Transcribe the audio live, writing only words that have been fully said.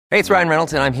Hey, it's Ryan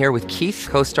Reynolds, and I'm here with Keith,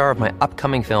 co-star of my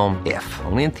upcoming film, If,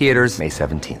 only in theaters May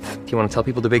 17th. Do you want to tell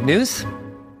people the big news?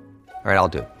 All right, I'll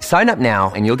do it. Sign up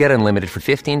now and you'll get unlimited for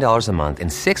 $15 a month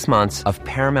and 6 months of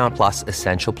Paramount Plus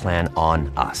Essential Plan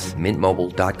on us.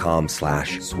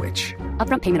 MintMobile.com/switch.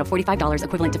 Upfront payment of $45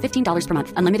 equivalent to $15 per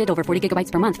month. Unlimited over 40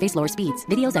 gigabytes per month. Face lower speeds.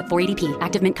 Videos at 480p.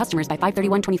 Active Mint customers by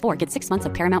 531.24 get 6 months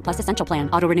of Paramount Plus Essential Plan.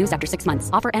 Auto renews after 6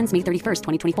 months. Offer ends May 31st,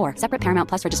 2024. Separate Paramount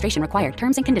Plus registration required.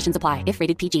 Terms and conditions apply if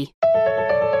rated PG.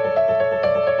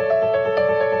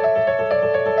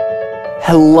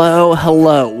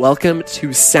 Hello. Welcome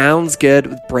to Sounds Good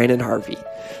with Brandon Harvey,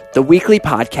 the weekly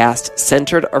podcast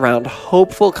centered around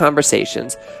hopeful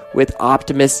conversations with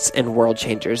optimists and world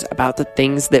changers about the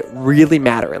things that really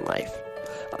matter in life.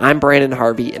 I'm Brandon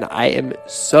Harvey, and I am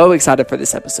so excited for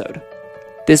this episode.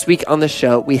 This week on the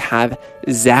show, we have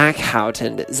Zach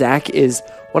Houghton. Zach is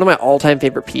one of my all-time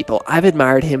favorite people. I've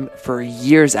admired him for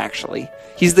years, actually.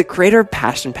 He's the creator of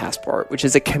Passion Passport, which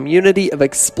is a community of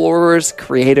explorers,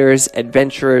 creators,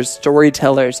 adventurers,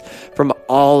 storytellers from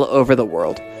all over the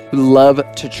world who love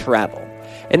to travel.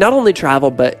 And not only travel,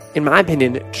 but in my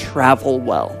opinion, travel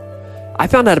well. I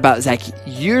found out about Zach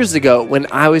years ago when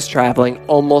I was traveling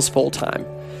almost full-time.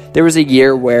 There was a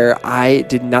year where I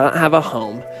did not have a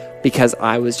home because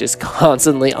I was just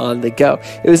constantly on the go.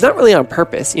 It was not really on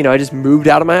purpose. I just moved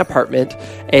out of my apartment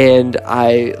and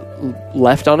I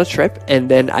left on a trip, and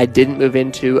then I didn't move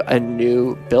into a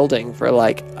new building for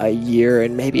like a year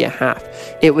and maybe a half.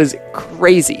 It was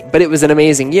crazy, but it was an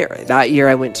amazing year. That year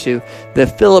I went to the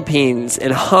Philippines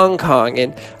and Hong Kong,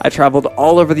 and I traveled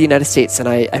all over the United States, and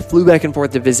I flew back and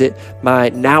forth to visit my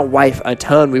now wife a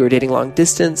ton. We were dating long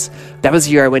distance. That was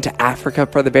the year I went to Africa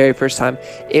for the very first time.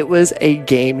 It was a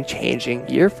game-changing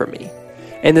year for me.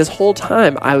 And this whole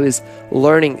time, I was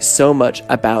learning so much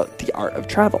about the art of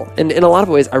travel. And in a lot of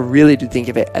ways, I really do think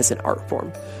of it as an art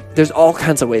form. There's all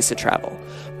kinds of ways to travel.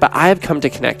 But I have come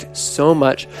to connect so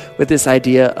much with this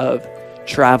idea of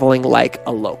traveling like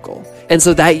a local. And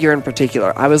so that year in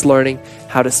particular, I was learning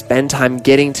how to spend time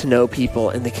getting to know people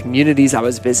in the communities I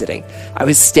was visiting. I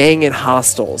was staying in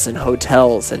hostels and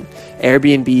hotels and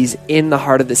Airbnbs in the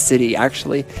heart of the city,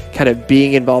 actually kind of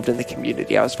being involved in the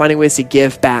community. I was finding ways to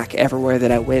give back everywhere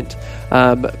that I went,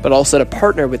 but also to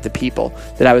partner with the people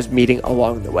that I was meeting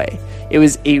along the way. It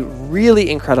was a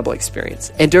really incredible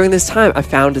experience. And during this time, I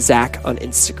found Zach on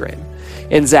Instagram.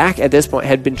 And Zach, at this point,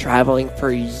 had been traveling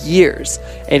for years,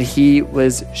 and he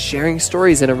was sharing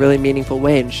stories in a really meaningful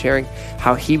way and sharing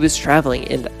how he was traveling,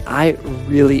 and I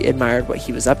really admired what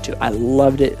he was up to. I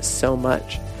loved it so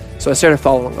much. So I started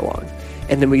following along,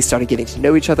 and then we started getting to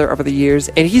know each other over the years,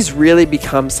 and he's really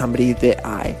become somebody that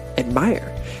I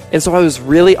admire. And so I was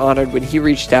really honored when he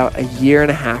reached out a year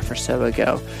and a half or so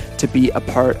ago to be a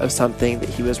part of something that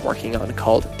he was working on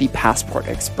called the Passport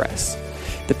Express.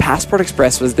 The Passport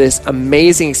Express was this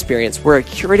amazing experience where a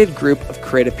curated group of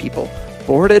creative people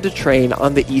boarded a train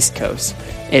on the East Coast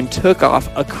and took off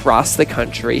across the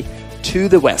country to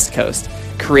the West Coast,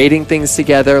 creating things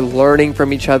together, learning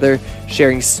from each other,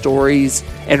 sharing stories,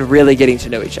 and really getting to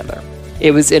know each other.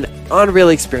 It was an unreal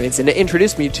experience, and it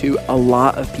introduced me to a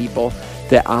lot of people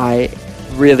that I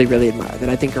really, really admire, that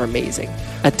I think are amazing.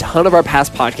 A ton of our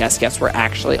past podcast guests were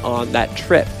actually on that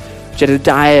trip.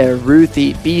 Jedediah,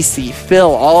 Ruthie, BC,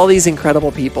 Phil, all these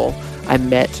incredible people I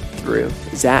met through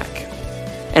Zach.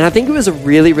 And I think it was a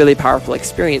really, really powerful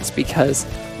experience because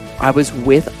I was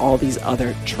with all these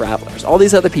other travelers, all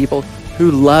these other people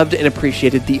who loved and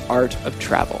appreciated the art of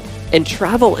travel. And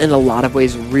travel in a lot of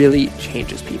ways really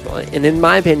changes people. And in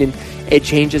my opinion, it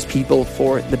changes people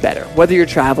for the better. Whether you're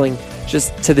traveling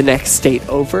just to the next state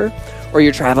over, or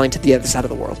you're traveling to the other side of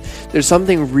the world. There's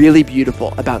something really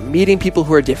beautiful about meeting people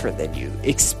who are different than you,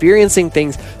 experiencing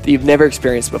things that you've never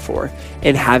experienced before,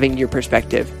 and having your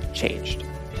perspective changed.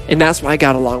 And that's why I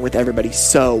got along with everybody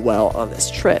so well on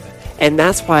this trip. And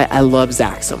that's why I love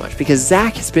Zach so much, because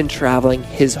Zach has been traveling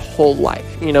his whole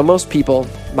life. Most people,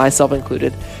 myself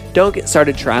included, don't get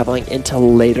started traveling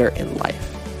until later in life.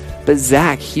 But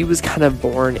Zach, he was kind of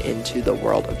born into the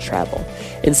world of travel.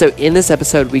 And so in this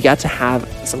episode, we got to have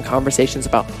some conversations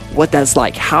about what that's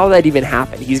like, how that even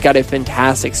happened. He's got a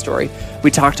fantastic story. We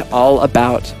talked all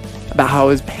about how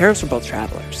his parents were both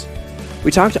travelers. We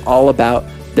talked all about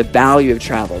the value of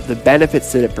travel, the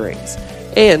benefits that it brings.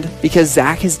 And because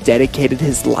Zach has dedicated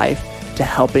his life to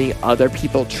helping other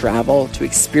people travel, to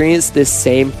experience this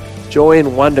same joy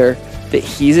and wonder that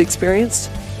he's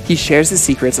experienced, he shares his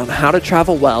secrets on how to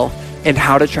travel well and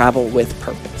how to travel with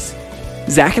purpose.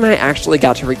 Zach and I actually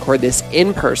got to record this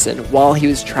in person while he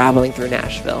was traveling through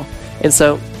Nashville. And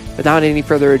so, without any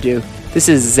further ado, This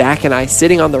is Zach and I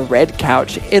sitting on the red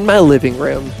couch in my living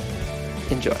room.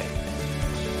 Enjoy.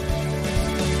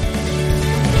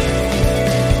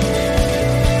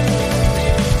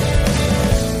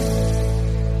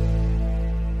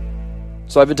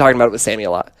 So I've been talking about it with Sammy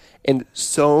a lot. And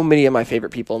so many of my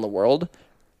favorite people in the world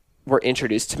were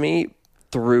introduced to me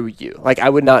through you. Like, I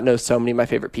would not know so many of my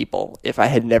favorite people if I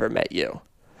had never met you.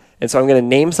 And so I'm going to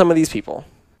name some of these people.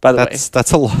 By the way,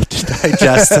 that's a lot to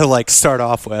digest to like start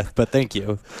off with, but thank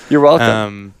you. You're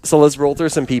welcome. So let's roll through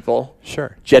some people.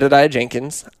 Sure. Jedediah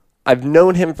Jenkins. I've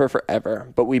known him for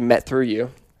forever, but we met through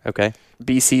you. Okay.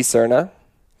 BC Cerna.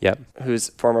 Yep. Who's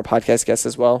former podcast guest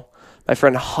as well. My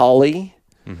friend Holly.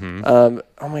 Mm-hmm.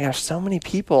 Oh my gosh, so many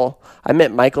people. I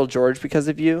met Michael George because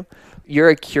of you. You're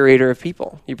a curator of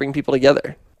people. You bring people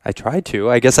together. I try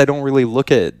to. I guess I don't really look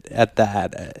at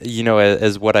that,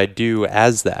 as what I do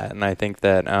as that. And I think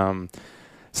that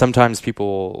sometimes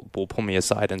people will pull me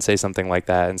aside and say something like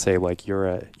that and say, like, you're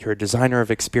a designer of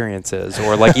experiences.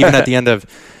 Or like even at the end of,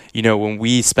 when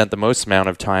we spent the most amount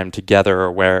of time together,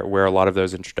 or where a lot of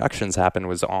those introductions happened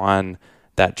was on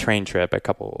that train trip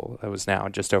that was now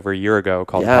just over a year ago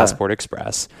called Passport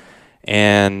Express.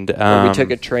 And we took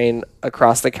a train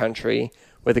across the country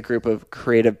with a group of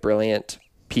creative, brilliant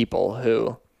people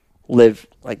who live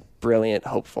like brilliant,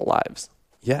 hopeful lives.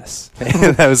 Yes.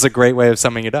 That was a great way of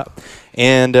summing it up.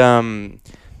 And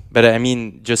but I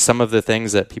mean, just some of the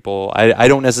things that people, I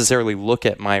don't necessarily look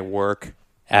at my work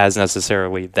as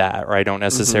necessarily that, or I don't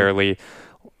necessarily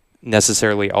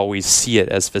always see it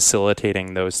as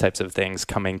facilitating those types of things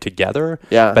coming together.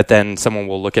 Yeah. But then someone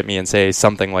will look at me and say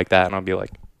something like that, and I'll be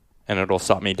like, and it'll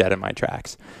stop me dead in my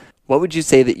tracks. What would you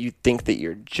say that you think that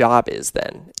your job is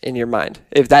then in your mind?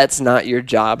 If that's not your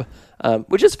job,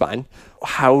 which is fine,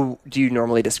 how do you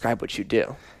normally describe what you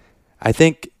do? I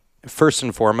think first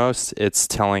and foremost, it's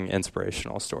telling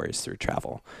inspirational stories through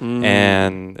travel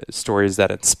and stories that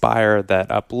inspire,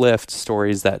 that uplift,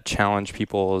 stories that challenge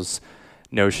people's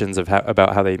notions of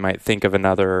about how they might think of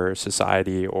another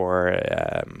society, or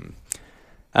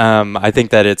I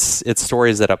think that it's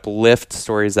stories that uplift,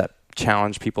 stories that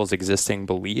challenge people's existing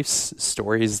beliefs,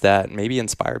 stories that maybe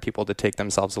inspire people to take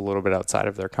themselves a little bit outside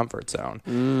of their comfort zone.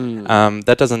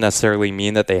 That doesn't necessarily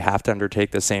mean that they have to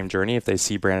undertake the same journey. If they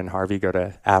see Brandon Harvey go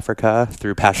to Africa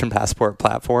through Passion Passport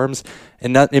platforms,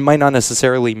 and it might not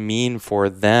necessarily mean for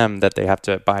them that they have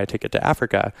to buy a ticket to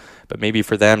Africa, but maybe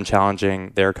for them,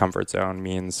 challenging their comfort zone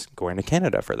means going to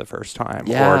Canada for the first time,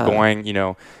 or going,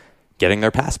 getting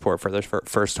their passport for the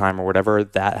first time, or whatever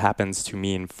that happens to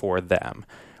mean for them.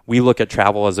 We look at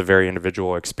travel as a very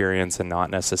individual experience, and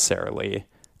not necessarily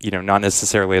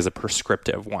as a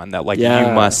prescriptive one that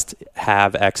you must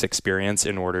have X experience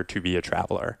in order to be a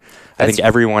traveler. I think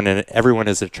everyone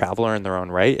is a traveler in their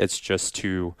own right. It's just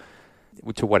to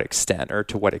what extent or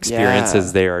to what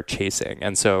experiences they are chasing.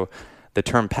 And so the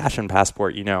term passion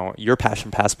passport, your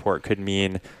passion passport could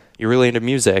mean you're really into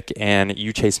music and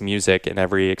you chase music in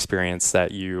every experience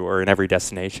or in every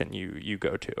destination you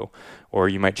go to, or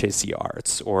you might chase the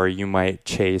arts, or you might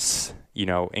chase,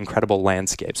 incredible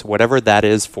landscapes. Whatever that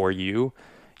is for you,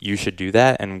 you should do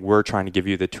that. And we're trying to give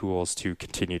you the tools to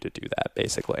continue to do that,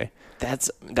 basically.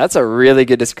 That's a really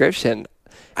good description.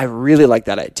 I really like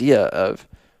that idea of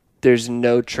there's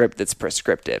no trip that's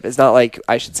prescriptive. It's not like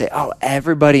I should say,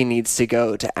 everybody needs to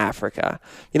go to Africa.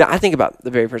 I think about the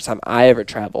very first time I ever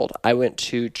traveled. I went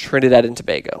to Trinidad and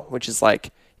Tobago, which is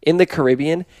like in the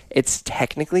Caribbean. It's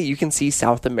technically, you can see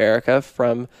South America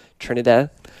from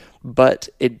Trinidad, but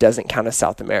it doesn't count as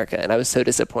South America. And I was so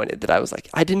disappointed that I was like,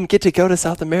 I didn't get to go to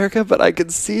South America, but I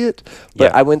could see it.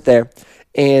 But I went there,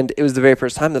 and it was the very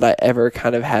first time that I ever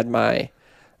kind of had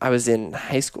I was in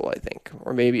high school, I think,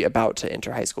 or maybe about to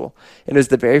enter high school. And it was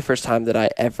the very first time that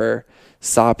I ever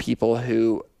saw people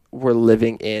who were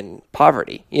living in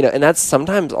poverty, and that's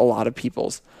sometimes a lot of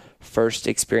people's first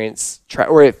experience,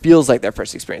 or it feels like their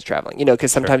first experience traveling,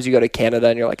 because sometimes you go to Canada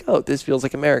and you're like, oh, this feels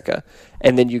like America.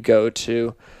 And then you go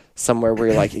to somewhere where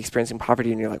you're like experiencing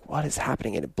poverty and you're like, what is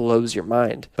happening? And it blows your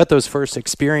mind. But those first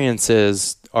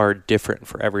experiences are different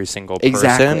for every single person.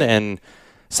 Exactly. And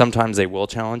sometimes they will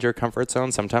challenge your comfort zone.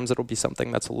 Sometimes it'll be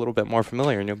something that's a little bit more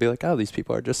familiar, and you'll be like, oh, these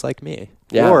people are just like me.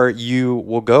 Yeah. Or you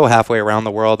will go halfway around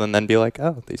the world and then be like,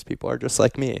 oh, these people are just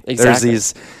like me. Exactly.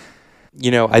 There's these,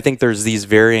 I think there's these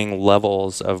varying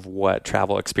levels of what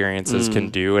travel experiences can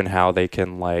do, and how they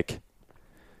can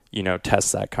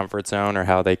test that comfort zone, or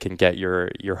how they can get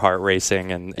your heart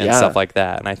racing and stuff like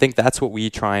that. And I think that's what we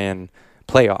try and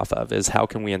play off of, is how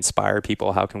can we inspire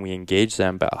people, how can we engage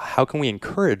them, but how can we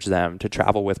encourage them to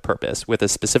travel with purpose, with a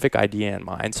specific idea in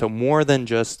mind. So more than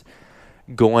just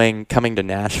coming to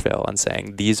Nashville and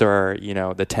saying, these are,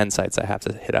 the 10 sites I have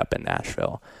to hit up in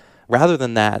Nashville. Rather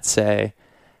than that, say,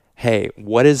 hey,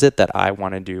 what is it that I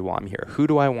want to do while I'm here? Who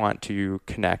do I want to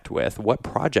connect with? What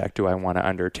project do I want to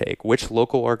undertake? Which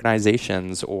local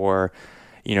organizations or,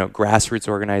 grassroots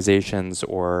organizations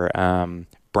or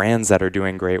brands that are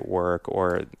doing great work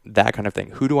or that kind of thing?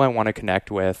 Who do I want to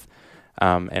connect with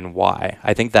and why?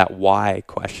 I think that why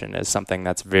question is something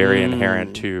that's very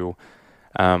inherent to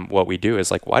what we do, is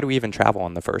like, why do we even travel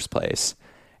in the first place?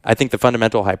 I think the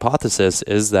fundamental hypothesis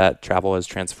is that travel is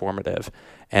transformative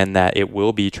and that it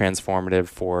will be transformative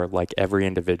for like every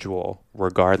individual,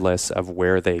 regardless of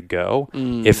where they go,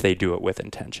 if they do it with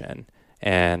intention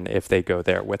and if they go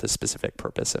there with a specific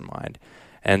purpose in mind.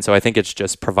 And so I think it's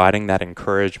just providing that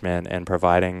encouragement and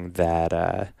providing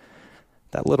that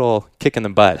that little kick in the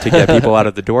butt to get people out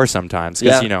of the door sometimes.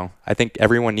 Because, I think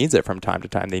everyone needs it from time to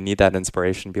time. They need that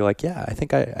inspiration to be like, yeah, I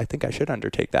think I should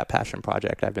undertake that passion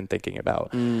project I've been thinking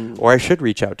about. Or I should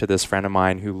reach out to this friend of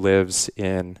mine who lives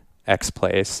in X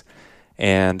place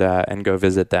and go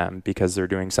visit them because they're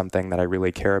doing something that I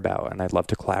really care about and I'd love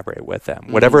to collaborate with them.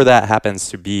 Whatever that happens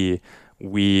to be,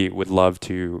 we would love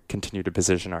to continue to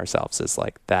position ourselves as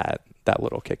like that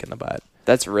little kick in the butt.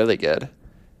 That's really good.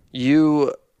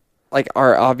 You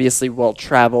are obviously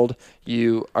well-traveled.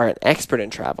 You are an expert in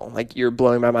travel. You're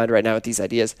blowing my mind right now with these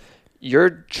ideas. Your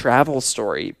travel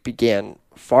story began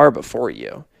far before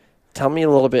you. Tell me a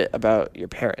little bit about your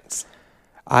parents.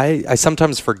 I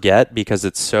sometimes forget because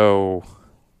it's so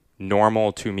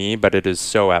normal to me, but it is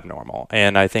so abnormal.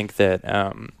 And I think that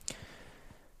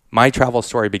my travel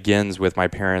story begins with my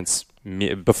parents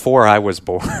before I was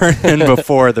born and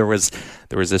before there was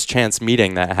this chance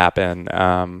meeting that happened.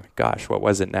 What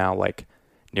was it now? Like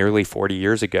nearly 40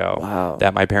 years ago. Wow.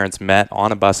 That my parents met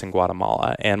on a bus in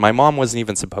Guatemala, and my mom wasn't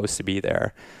even supposed to be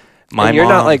there. You're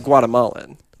not like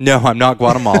Guatemalan. No, I'm not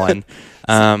Guatemalan.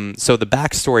 So the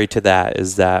backstory to that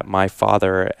is that my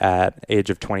father, at age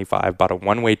of 25, bought a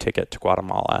one-way ticket to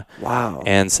Guatemala. Wow.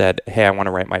 And said, hey, I want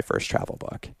to write my first travel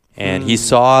book. And he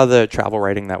saw the travel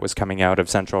writing that was coming out of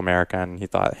Central America, and he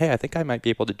thought, hey, I think I might be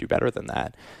able to do better than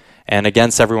that. And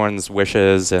against everyone's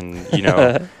wishes and,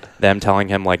 them telling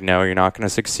him, like, no, you're not going to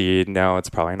succeed. No, it's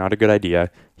probably not a good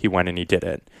idea. He went and he did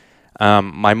it.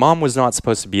 My mom was not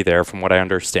supposed to be there, from what I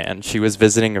understand. She was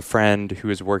visiting a friend who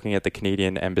was working at the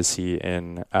Canadian Embassy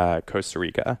in Costa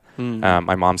Rica.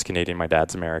 My mom's Canadian, my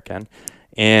dad's American.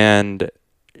 And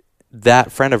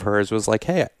that friend of hers was like,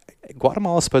 hey,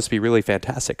 Guatemala is supposed to be really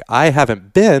fantastic. I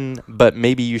haven't been, but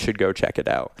maybe you should go check it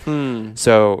out.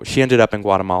 So she ended up in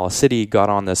Guatemala City, got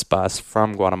on this bus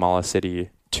from Guatemala City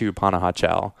to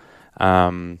Panajachel.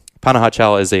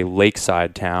 Panajachel is a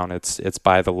lakeside town. It's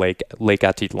by the lake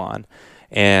Atitlan.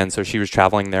 And so she was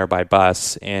traveling there by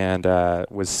bus and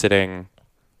was sitting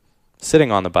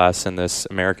on the bus, and this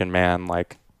American man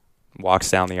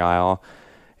walks down the aisle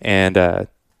and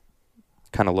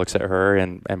kind of looks at her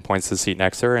and points to the seat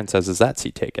next to her and says, is that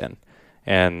seat taken?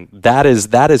 And that is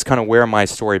kind of where my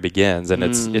story begins. And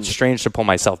it's strange to pull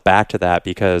myself back to that,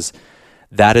 because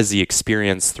that is the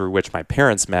experience through which my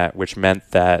parents met, which meant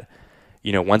that,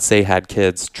 once they had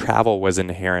kids, travel was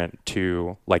inherent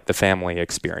to the family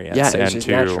experience. Yeah, it's just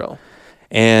natural.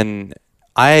 And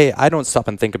I don't stop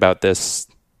and think about this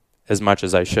as much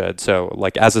as I should. So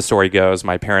as the story goes,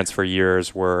 my parents for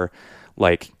years were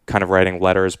kind of writing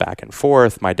letters back and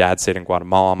forth. My dad stayed in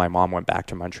Guatemala. My mom went back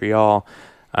to Montreal.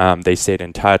 They stayed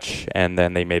in touch, and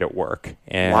then they made it work.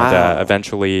 And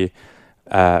eventually,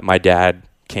 my dad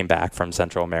came back from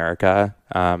Central America.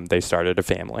 They started a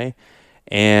family.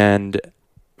 And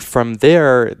from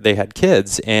there, they had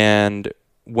kids. And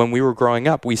when we were growing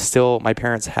up, my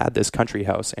parents had this country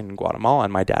house in Guatemala,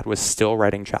 and my dad was still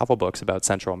writing travel books about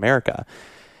Central America.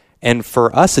 And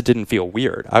for us, it didn't feel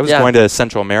weird. I was going to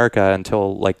Central America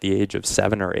until the age of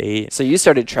 7 or 8. So you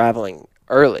started traveling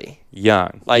early.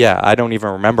 Young. I don't even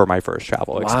remember my first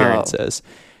travel experiences.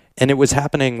 And it was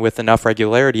happening with enough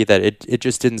regularity that it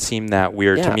just didn't seem that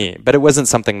weird to me. But it wasn't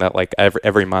something that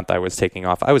every month I was taking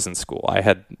off. I was in school. I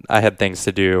had things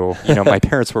to do. My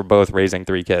parents were both raising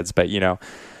 3 kids, but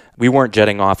we weren't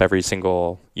jetting off every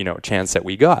single chance that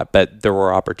we got. But there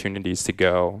were opportunities to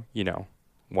go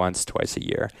once, twice a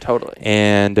year. Totally.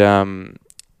 And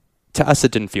to us,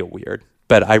 it didn't feel weird.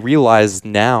 But I realized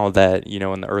now that,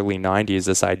 in the early 90s,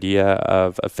 this idea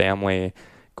of a family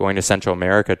going to Central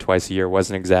America twice a year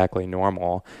wasn't exactly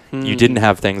normal. You didn't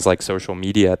have things like social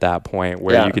media at that point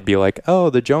where you could be like, oh,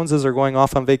 the Joneses are going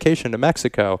off on vacation to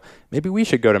Mexico. Maybe we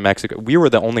should go to Mexico. We were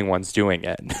the only ones doing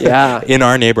it in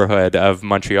our neighborhood of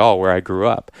Montreal where I grew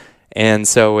up. And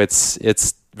so it's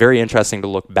very interesting to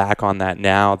look back on that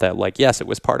now that, like, yes, it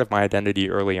was part of my identity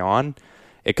early on.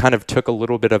 It kind of took a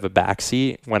little bit of a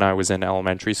backseat when I was in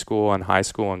elementary school and high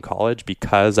school and college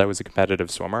because I was a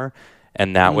competitive swimmer,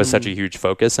 and that was such a huge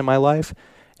focus in my life.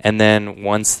 And then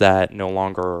once that no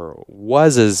longer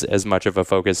was as much of a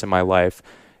focus in my life,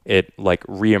 it like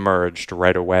reemerged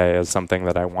right away as something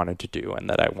that I wanted to do and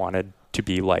that I wanted to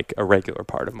be like a regular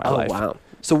part of my life. Oh, wow.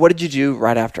 So what did you do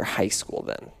right after high school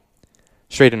then?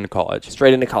 Straight into college.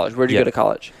 Straight into college. Where did you go to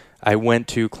college? I went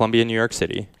to Columbia, New York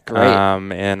City. Great.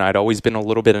 And I'd always been a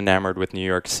little bit enamored with New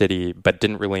York City, but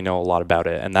didn't really know a lot about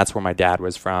it. And that's where my dad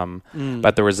was from.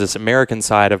 But there was this American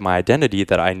side of my identity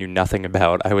that I knew nothing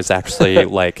about. I was actually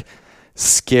like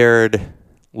scared,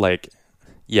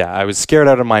 I was scared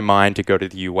out of my mind to go to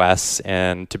the US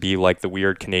and to be like the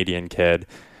weird Canadian kid.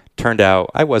 Turned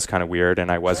out I was kind of weird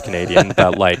and I was Canadian,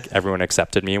 but like everyone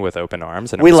accepted me with open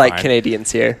arms. And we like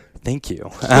Canadians here. Thank you.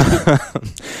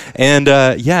 And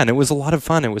and it was a lot of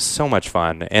fun. It was so much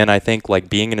fun. And I think like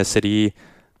being in a city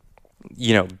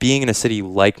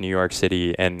like New York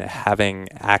City and having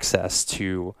access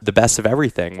to the best of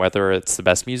everything, whether it's the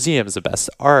best museums, the best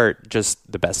art,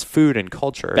 just the best food and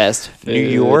culture. Best food. New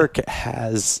York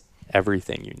has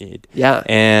everything you need. Yeah.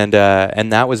 And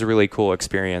that was a really cool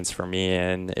experience for me,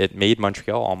 and it made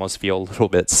Montreal almost feel a little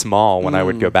bit small when I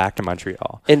would go back to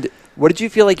Montreal. And what did you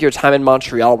feel like your time in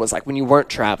Montreal was like when you weren't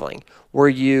traveling? Were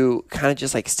you kind of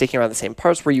just like sticking around the same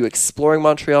parts? Were you exploring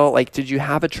Montreal? Like, did you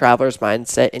have a traveler's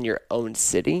mindset in your own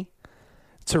city?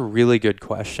 It's a really good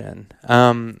question.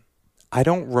 I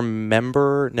don't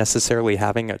remember necessarily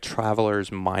having a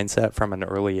traveler's mindset from an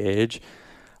early age.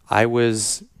 I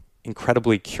was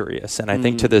incredibly curious, and I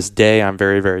think to this day I'm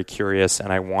very, very curious,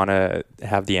 and I want to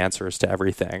have the answers to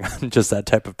everything. I'm just that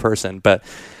type of person. But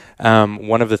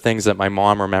one of the things that my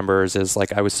mom remembers is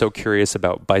like I was so curious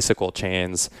about bicycle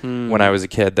chains when I was a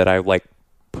kid that I like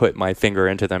put my finger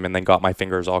into them and then got my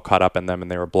fingers all caught up in them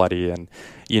and they were bloody, and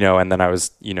and then I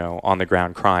was on the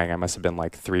ground crying. I must have been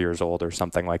like 3 years old or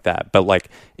something like that, but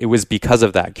like it was because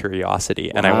of that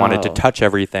curiosity. And I wanted to touch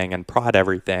everything and prod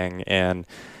everything and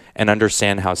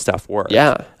understand how stuff worked.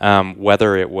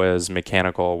 Whether it was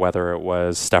mechanical, whether it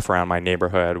was stuff around my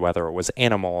neighborhood, whether it was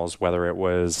animals, whether it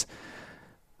was,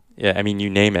 you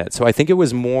name it. So I think it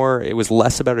was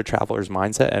less about a traveler's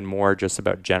mindset and more just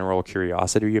about general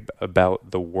curiosity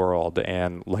about the world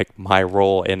and like my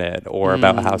role in it, or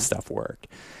about how stuff worked.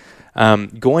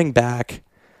 Going back,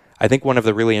 I think one of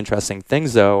the really interesting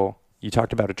things, though, you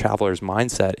talked about a traveler's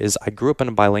mindset, is I grew up in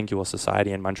a bilingual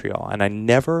society in Montreal, and I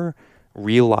never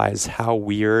realized how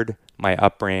weird my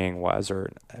upbringing was,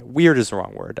 or weird is the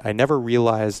wrong word. I never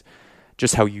realized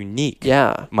just how unique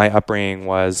my upbringing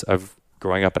was of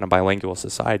growing up in a bilingual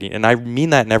society. And I mean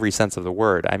that in every sense of the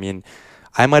word. I mean,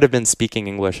 I might have been speaking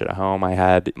English at home.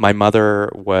 My mother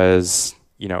was,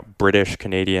 British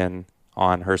Canadian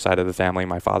on her side of the family.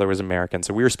 My father was American.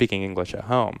 So we were speaking English at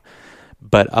home.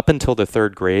 But up until the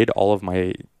 3rd grade, all of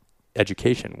my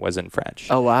education was in French.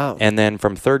 Oh, wow. And then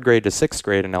from 3rd grade to 6th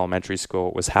grade in elementary school,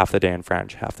 it was half the day in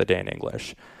French, half the day in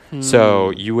English.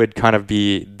 So you would kind of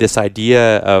be this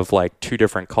idea of like two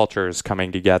different cultures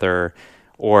coming together,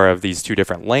 or of these two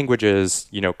different languages,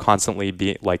 constantly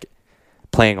be like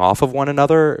playing off of one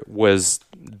another.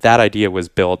 That idea was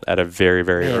built at a very,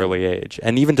 very early age.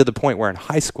 And even to the point where in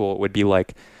high school, it would be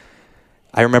like,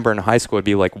 I remember in high school, it'd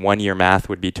be like 1 year math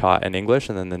would be taught in English,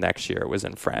 and then the next year it was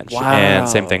in French. Wow. And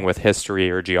same thing with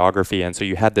history or geography. And so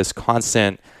you had this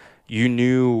constant,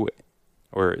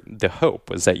 or the hope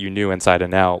was that you knew inside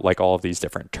and out, like all of these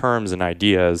different terms and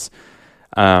ideas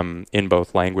in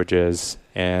both languages.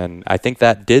 And I think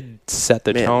that did set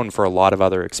the tone for a lot of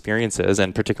other experiences,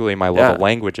 and particularly my love of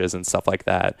languages and stuff like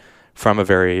that from a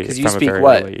very, because you speak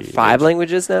what, 5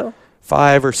 languages now?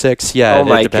 5 or 6, yeah. Oh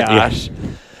my gosh.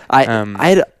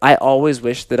 I always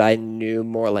wished that I knew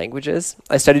more languages.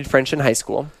 I studied French in high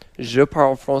school. Je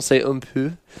parle français un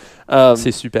peu.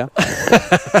 C'est super.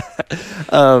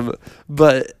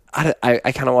 But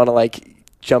I kind of want to like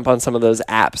jump on some of those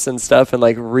apps and stuff and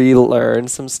like relearn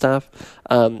some stuff.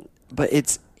 But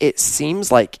it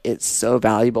seems like it's so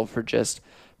valuable for just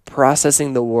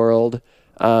processing the world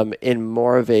in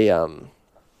more of a and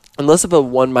less of a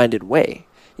one-minded way.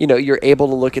 You're able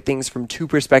to look at things from two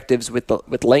perspectives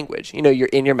with language. You're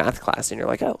in your math class and you're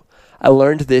like, oh, I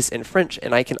learned this in French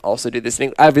and I can also do this in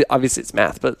English. Obviously it's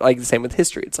math, but like the same with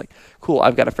history. It's like, cool,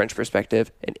 I've got a French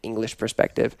perspective, an English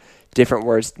perspective. Different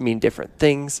words mean different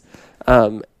things.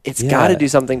 It's got to do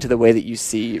something to the way that you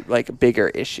see like bigger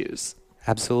issues.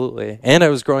 Absolutely. And I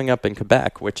was growing up in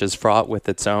Quebec, which is fraught with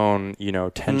its own,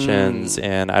 tensions.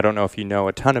 And I don't know if you know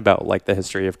a ton about like the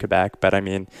history of Quebec, but I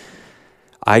mean,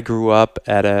 I grew up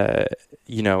at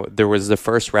there was the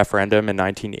first referendum in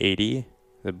 1980,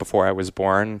 before I was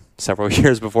born, several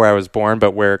years before I was born,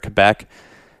 but where Quebec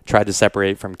tried to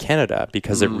separate from Canada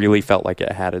because it really felt like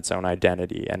it had its own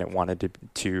identity and it wanted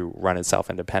to run itself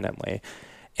independently.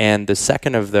 And the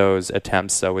second of those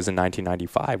attempts, though, was in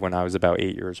 1995 when I was about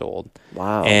 8 years old.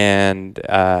 Wow. And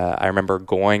I remember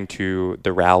going to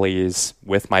the rallies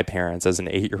with my parents as an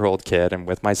 8-year-old kid and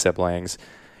with my siblings,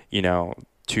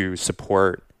 to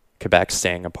support Quebec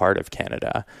staying a part of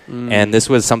Canada. And this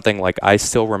was something like, I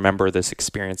still remember this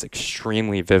experience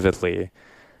extremely vividly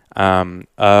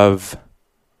of,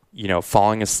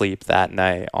 falling asleep that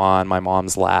night on my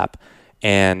mom's lap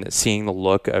and seeing the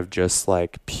look of just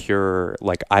like pure,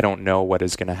 like, I don't know what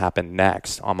is going to happen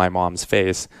next on my mom's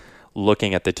face,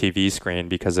 looking at the TV screen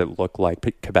because it looked like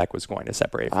Quebec was going to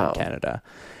separate from Canada.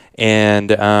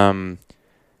 And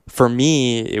for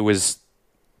me, it was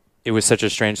such a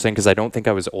strange thing because I don't think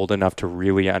I was old enough to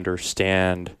really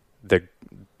understand the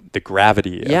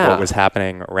gravity of what was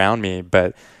happening around me,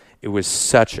 but it was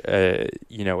such a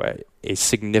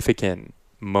significant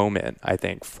moment, I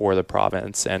think, for the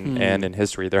province and in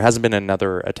history. There hasn't been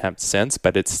another attempt since,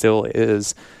 but it still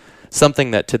is something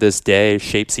that to this day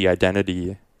shapes the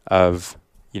identity of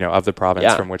the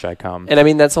province from which I come. And I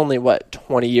mean, that's only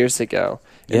 20 years ago.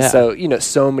 And so,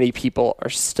 so many people are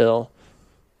still,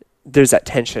 there's that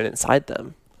tension inside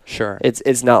them. Sure.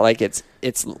 It's not like it's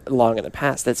long in the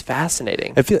past. That's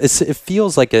fascinating. It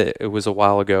feels like it was a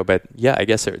while ago, but yeah, I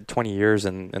guess 20 years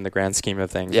in the grand scheme of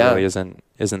things really isn't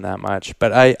that much.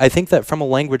 But I think that from a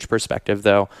language perspective,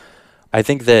 though, I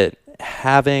think that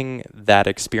having that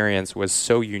experience was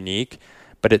so unique,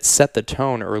 but it set the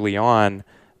tone early on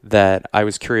that I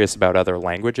was curious about other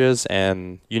languages.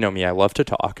 And you know me, I love to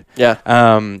talk. Yeah.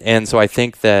 And so I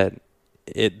think that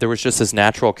there was just this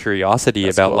natural curiosity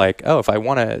about like, oh, if I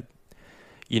want to,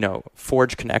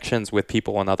 forge connections with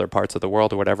people in other parts of the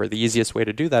world or whatever, the easiest way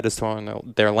to do that is to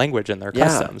learn their language and their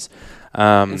customs.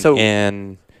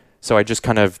 And so I just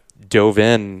kind of dove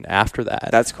in after that.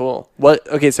 That's cool.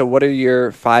 So what are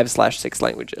your 5/6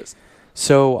 languages?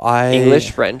 So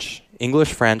English,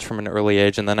 French from an early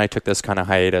age. And then I took this kind of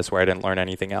hiatus where I didn't learn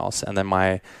anything else. And then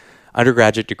my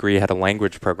undergraduate degree had a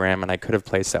language program, and I could have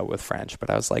placed out with French, but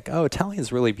I was like, oh, Italian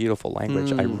is a really beautiful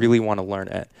language. I really want to learn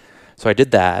it. So I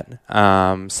did that,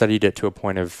 studied it to a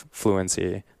point of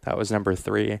fluency. That was number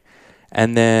 3.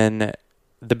 And then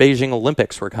the Beijing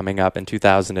Olympics were coming up in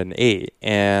 2008,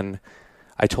 and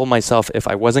I told myself if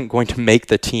I wasn't going to make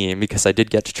the team, because I did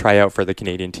get to try out for the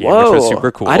Canadian team, which was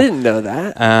super cool. I didn't know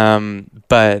that.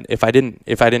 But if I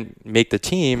didn't make the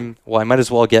team, well, I might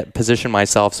as well position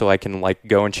myself so I can like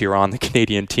go and cheer on the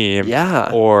Canadian team,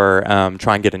 or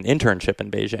try and get an internship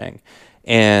in Beijing.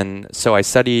 And so I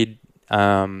studied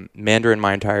Mandarin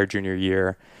my entire junior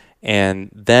year. And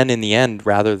then in the end,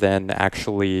 rather than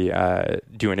actually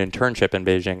do an internship in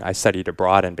Beijing, I studied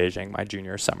abroad in Beijing my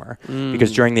junior summer.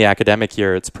 Because during the academic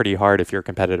year, it's pretty hard if you're a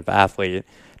competitive athlete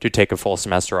to take a full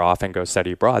semester off and go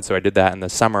study abroad. So I did that in the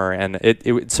summer, and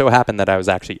it so happened that I was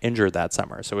actually injured that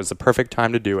summer. So it was the perfect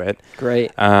time to do it.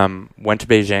 Great. Went to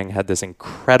Beijing, had this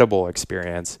incredible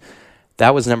experience.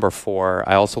 That was number 4.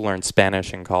 I also learned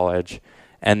Spanish in college.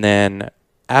 And then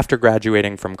after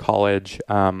graduating from college,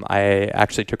 I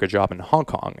actually took a job in Hong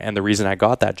Kong. And the reason I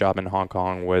got that job in Hong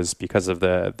Kong was because of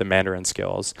the Mandarin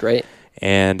skills. Great.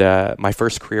 And my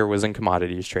first career was in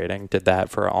commodities trading. Did that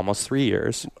for almost 3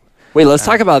 years. Wait, let's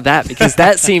talk about that, because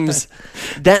that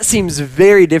seems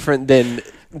very different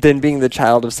than being the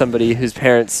child of somebody whose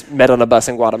parents met on a bus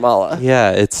in Guatemala.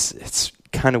 Yeah, it's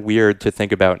kind of weird to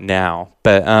think about now,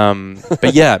 but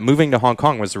yeah, moving to Hong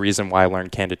Kong was the reason why I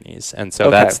learned Cantonese, and so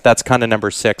that's kind of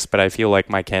number 6. But I feel like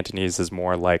my Cantonese is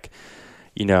more like,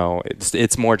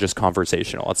 it's more just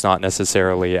conversational. It's not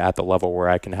necessarily at the level where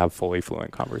I can have fully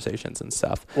fluent conversations and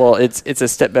stuff. Well, it's a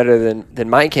step better than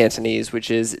my Cantonese, which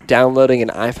is downloading an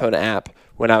iPhone app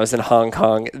when I was in Hong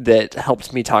Kong that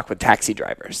helped me talk with taxi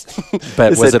drivers.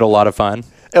 But was it a lot of fun?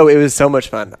 Oh, it was so much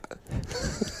fun.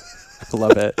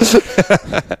 Love it.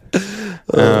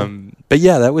 But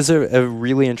yeah, that was a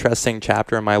really interesting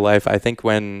chapter in my life. I think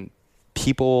when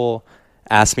people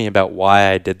ask me about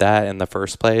why I did that in the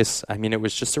first place, I mean, it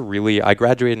was just I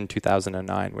graduated in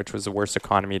 2009, which was the worst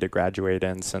economy to graduate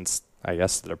in since, I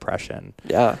guess, the Depression.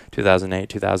 Yeah. 2008,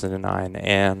 2009.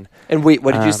 And wait,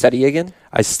 what did you study again?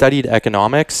 I studied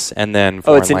economics and then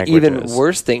foreign languages. Oh, it's an even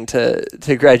worse thing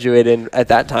to graduate in at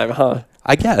that time, huh?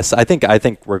 I guess. I think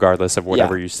regardless of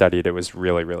whatever you studied, it was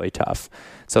really, really tough.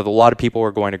 So a lot of people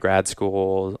were going to grad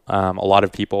school. A lot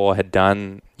of people had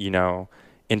done,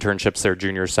 internships their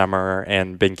junior summer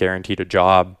and been guaranteed a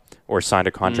job or signed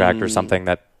a contract or something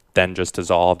that then just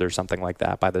dissolved or something like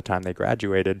that by the time they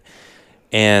graduated.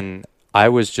 And I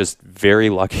was just very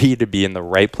lucky to be in the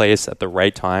right place at the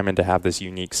right time and to have this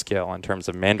unique skill in terms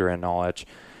of Mandarin knowledge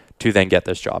to then get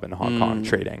this job in Hong Kong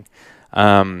trading.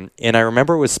 And I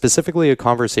remember it was specifically a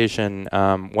conversation.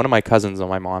 One of my cousins on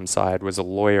my mom's side was a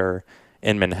lawyer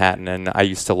in Manhattan, and I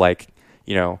used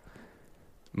to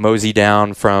mosey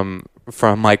down from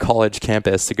my college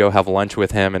campus to go have lunch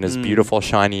with him in his beautiful,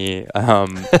 shiny,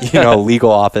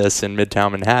 legal office in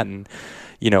Midtown Manhattan,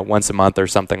 once a month or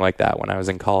something like that when I was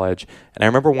in college. And I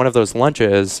remember one of those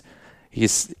lunches,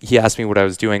 he asked me what I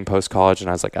was doing post-college, and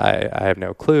I was like, I have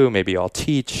no clue. Maybe I'll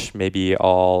teach. Maybe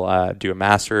I'll do a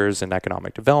master's in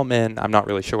economic development. I'm not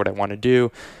really sure what I want to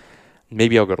do.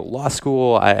 Maybe I'll go to law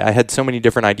school. I had so many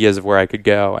different ideas of where I could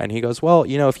go. And he goes, well,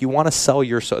 if you want to sell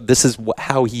your soul, this is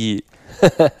how he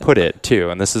put it too.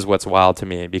 And this is what's wild to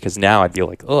me, because now I'd be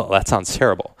like, oh, that sounds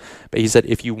terrible. But he said,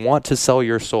 if you want to sell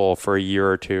your soul for a year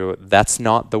or two, that's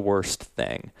not the worst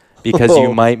thing, because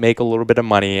you might make a little bit of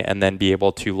money and then be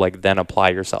able to then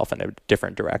apply yourself in a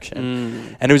different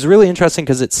direction. And it was really interesting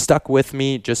because it stuck with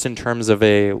me just in terms of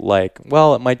it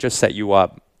might just set you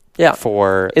up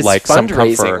for it's some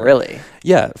fundraising, comfort. really.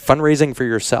 Yeah, fundraising for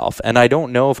yourself. And I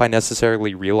don't know if I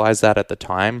necessarily realized that at the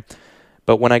time,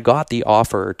 but when I got the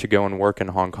offer to go and work in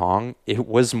Hong Kong, it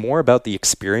was more about the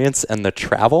experience and the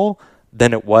travel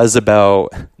than it was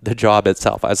about the job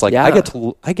itself. I was like, I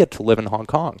get to live in Hong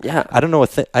Kong. Yeah. I don't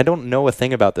know a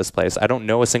thing about this place. I don't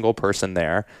know a single person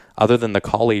there other than the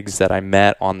colleagues that I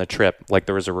met on the trip. Like,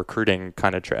 there was a recruiting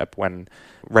kind of trip when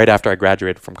right after I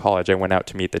graduated from college, I went out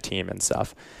to meet the team and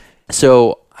stuff.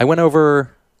 So I went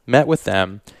over, met with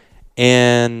them,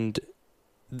 and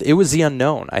it was the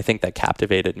unknown, I think, that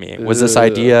captivated me. It was this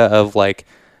idea of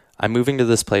I'm moving to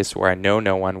this place where I know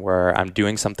no one, where I'm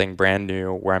doing something brand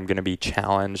new, where I'm going to be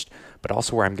challenged, but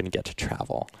also where I'm going to get to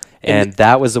travel. And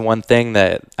that was the one thing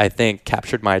that I think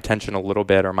captured my attention a little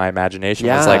bit, or my imagination.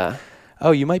 Was like,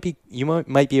 oh, you might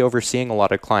be overseeing a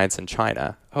lot of clients in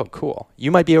China. Oh, cool.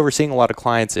 You might be overseeing a lot of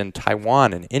clients in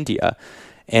Taiwan and India.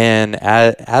 And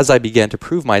as I began to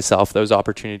prove myself, those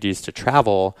opportunities to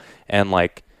travel and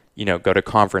go to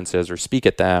conferences or speak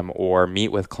at them or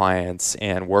meet with clients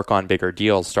and work on bigger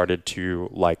deals started to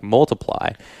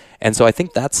multiply. And so I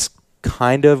think that's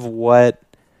kind of what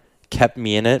kept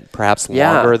me in it, perhaps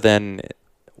longer than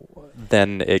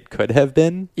it could have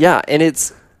been. Yeah. And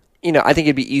it's, I think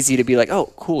it'd be easy to be like,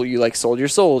 oh, cool, you sold your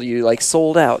soul, you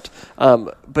sold out.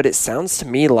 But it sounds to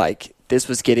me like this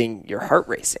was getting your heart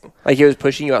racing. It was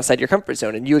pushing you outside your comfort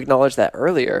zone. And you acknowledged that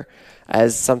earlier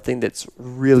as something that's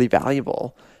really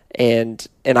valuable. And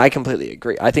I completely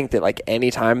agree. I think that any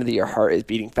time that your heart is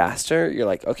beating faster, you're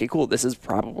like, okay, cool, this is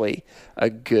probably a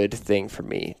good thing for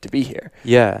me to be here.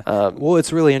 Yeah. Well,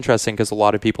 it's really interesting because a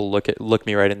lot of people look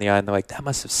me right in the eye and they're like, that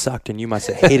must have sucked and you must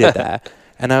have hated that.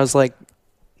 And I was like,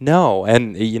 no.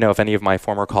 And, if any of my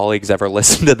former colleagues ever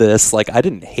listen to this, I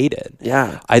didn't hate it.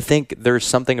 Yeah. I think there's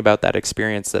something about that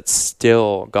experience that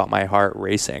still got my heart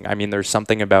racing. I mean, there's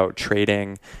something about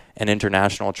trading and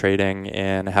international trading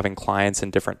and having clients in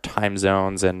different time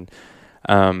zones. And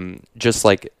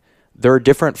there are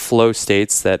different flow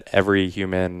states that every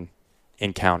human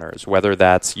encounters, whether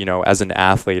that's, as an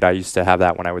athlete, I used to have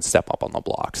that when I would step up on the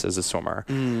blocks as a swimmer.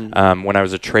 When I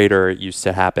was a trader, it used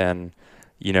to happen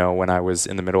when I was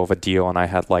in the middle of a deal and I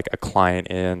had a client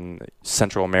in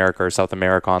Central America or South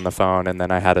America on the phone, and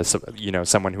then I had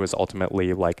someone who was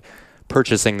ultimately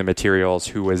purchasing the materials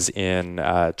who was in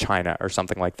China or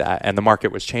something like that, and the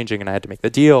market was changing and I had to make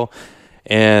the deal,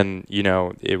 and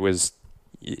it was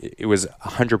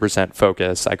 100%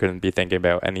 focus. I couldn't be thinking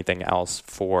about anything else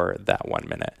for that 1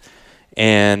 minute,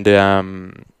 and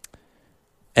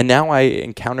now I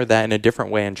encounter that in a different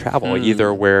way in travel,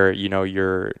 either where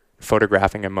you're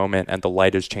photographing a moment and the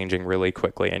light is changing really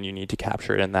quickly and you need to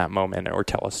capture it in that moment or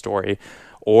tell a story,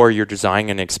 or you're designing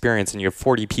an experience and you have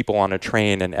 40 people on a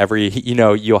train, and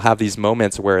you'll have these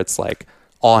moments where it's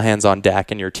all hands on deck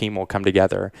and your team will come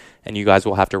together and you guys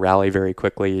will have to rally very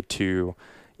quickly to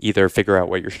either figure out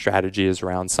what your strategy is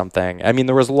around something. I mean,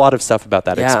 there was a lot of stuff about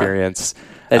that experience.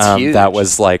 That's huge. That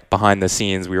was behind the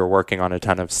scenes. We were working on a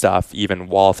ton of stuff even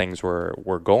while things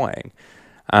were going.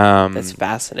 That's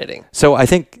fascinating. So I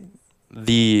think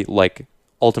the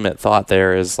ultimate thought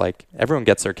there is everyone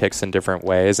gets their kicks in different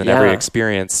ways, and every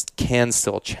experience can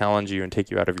still challenge you and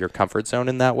take you out of your comfort zone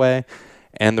in that way.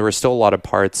 And there were still a lot of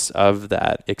parts of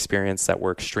that experience that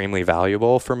were extremely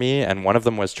valuable for me. And one of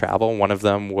them was travel. One of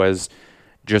them was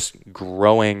just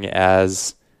growing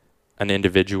as an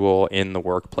individual in the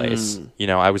workplace.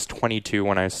 I was 22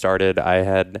 when I started. I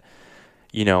had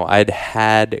I'd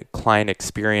had client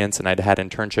experience and I'd had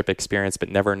internship experience, but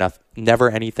never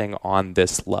anything on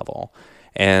this level.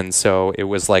 And so it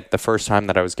was like the first time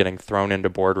that I was getting thrown into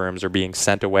boardrooms or being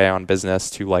sent away on business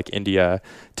to like India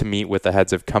to meet with the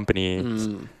heads of companies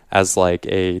as like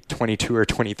a 22 or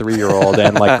 23-year-old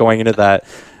and like going into that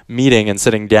meeting and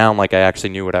sitting down like I actually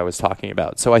knew what I was talking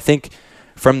about. So I think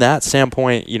from that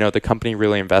standpoint, the company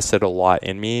really invested a lot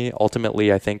in me.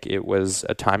 Ultimately, I think it was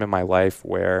a time in my life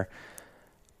where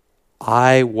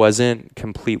I wasn't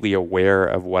completely aware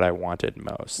of what I wanted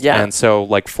most. Yeah. And so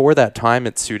like for that time,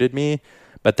 it suited me.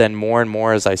 But then more and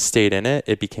more as I stayed in it,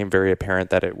 it became very apparent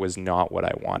that it was not what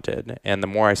I wanted. And the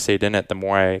more I stayed in it, the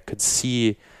more I could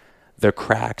see the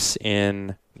cracks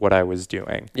in what I was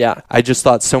doing. Yeah. I just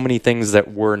thought so many things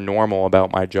that were normal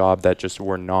about my job that just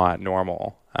were not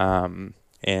normal.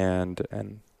 And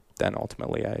then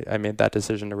ultimately I made that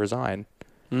decision to resign.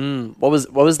 What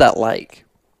was that like?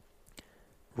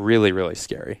 Really, really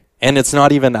scary. And it's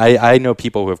not even, I know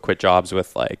people who have quit jobs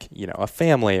with like, a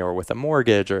family or with a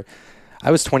mortgage I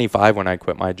was 25 when I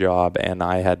quit my job and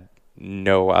I had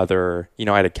no other,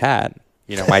 I had a cat,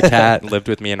 my cat lived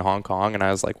with me in Hong Kong and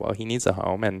I was like, well, he needs a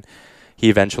home. And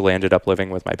he eventually ended up living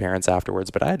with my parents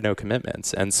afterwards, but I had no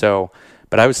commitments. And so,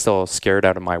 but I was still scared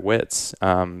out of my wits,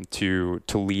 to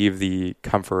leave the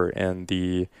comfort and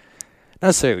not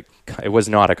necessarily, it was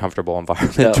not a comfortable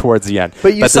environment towards the end,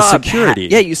 but the security.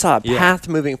 You saw a path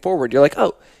moving forward. You're like,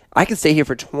 oh, I could stay here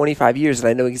for 25 years and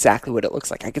I know exactly what it looks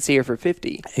like. I could stay here for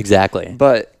 50. Exactly.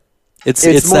 But it's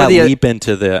that leap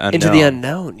into the unknown. Into the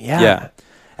unknown, yeah. Yeah.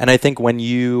 And I think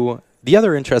the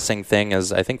other interesting thing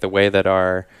is I think the way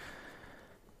that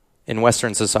in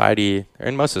Western society, or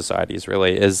in most societies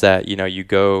really, is that, you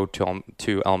go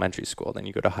to elementary school, then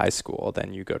you go to high school,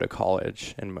 then you go to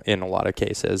college in a lot of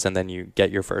cases, and then you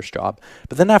get your first job.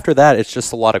 But then after that, it's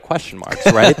just a lot of question marks,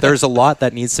 right? There's a lot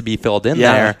that needs to be filled in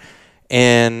there.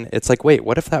 And it's like, wait,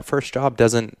 what if that first job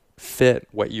doesn't fit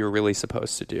what you're really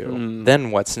supposed to do?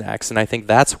 Then what's next? And I think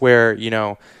that's where,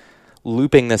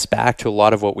 looping this back to a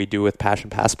lot of what we do with Passion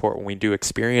Passport when we do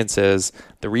experiences,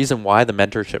 the reason why the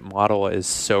mentorship model is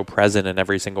so present in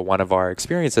every single one of our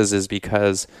experiences is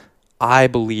because I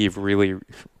believe really,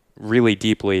 really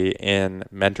deeply in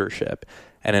mentorship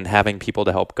and in having people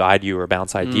to help guide you or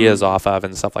bounce ideas off of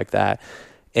and stuff like that.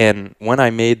 And when I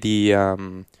made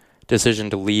the decision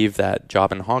to leave that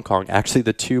job in Hong Kong, actually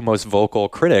the two most vocal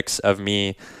critics of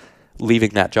me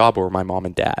leaving that job were my mom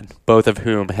and dad, both of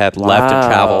whom had left and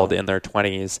traveled in their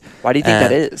 20s. Why do you think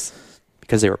that is?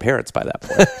 Because they were parents by that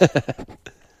point.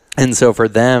 And so for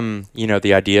them,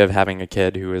 the idea of having a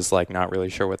kid who was like not really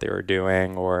sure what they were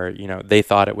doing, or, they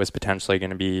thought it was potentially going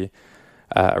to be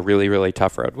a really, really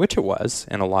tough road, which it was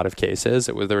in a lot of cases.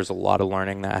 There was a lot of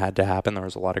learning that had to happen. There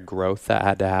was a lot of growth that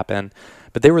had to happen.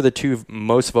 But they were the two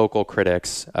most vocal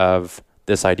critics of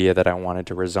this idea that I wanted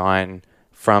to resign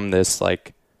from this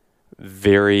like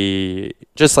very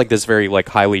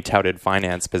highly touted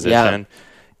finance position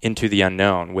into the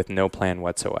unknown with no plan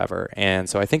whatsoever. And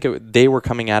so I think they were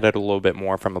coming at it a little bit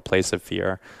more from a place of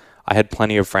fear. I had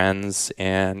plenty of friends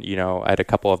and, I had a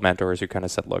couple of mentors who kind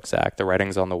of said, look, Zach, the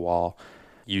writing's on the wall.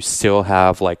 You still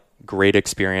have like great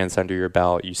experience under your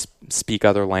belt. You speak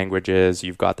other languages.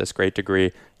 You've got this great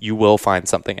degree. You will find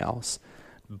something else.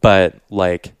 But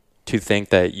like to think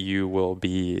that you will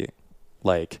be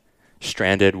like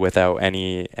stranded without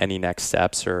any next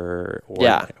steps or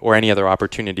any other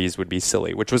opportunities would be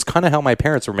silly, which was kind of how my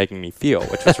parents were making me feel,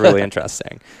 which was really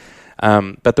interesting.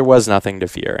 But there was nothing to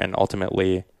fear. And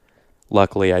ultimately,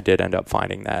 luckily, I did end up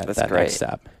finding that next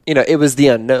step. It was the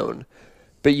unknown,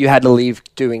 but you had to leave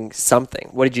doing something.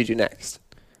 What did you do next?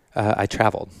 I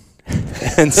traveled.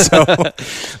 And so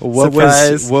what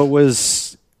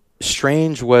was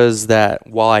strange was that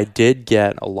while I did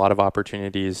get a lot of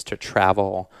opportunities to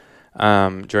travel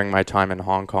during my time in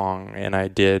Hong Kong, and I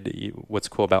did, what's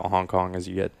cool about Hong Kong is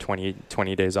you get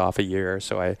 20 days off a year.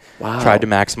 So I tried to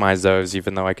maximize those,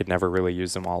 even though I could never really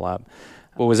use them all up.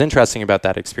 What was interesting about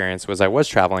that experience was I was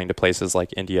traveling to places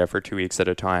like India for 2 weeks at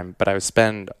a time, but I would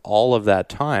spend all of that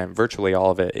time, virtually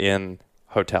all of it, in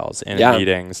hotels, in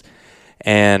meetings.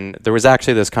 And there was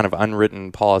actually this kind of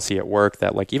unwritten policy at work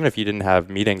that like even if you didn't have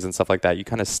meetings and stuff like that, you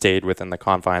kind of stayed within the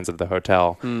confines of the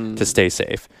hotel to stay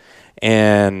safe.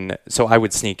 And so I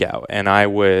would sneak out and I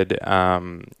would,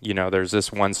 there's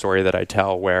this one story that I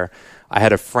tell where I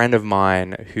had a friend of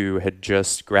mine who had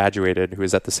just graduated,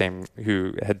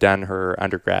 who had done her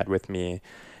undergrad with me,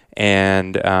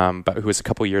 and but who was a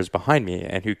couple years behind me,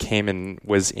 and who came and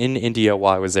was in India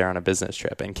while I was there on a business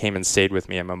trip, and came and stayed with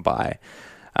me in Mumbai,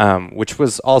 which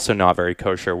was also not very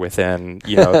kosher within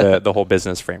the whole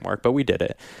business framework, but we did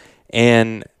it.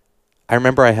 And I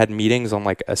remember I had meetings on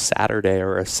like a Saturday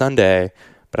or a Sunday,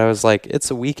 but I was like, it's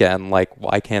a weekend. Like,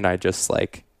 why can't I just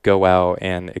like go out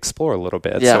and explore a little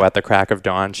bit? Yeah. So at the crack of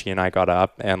dawn, she and I got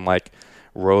up and like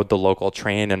rode the local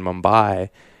train in Mumbai.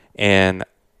 And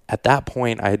at that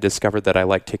point, I had discovered that I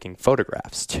liked taking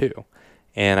photographs too.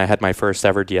 And I had my first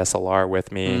ever DSLR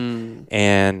with me,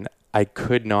 and I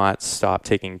could not stop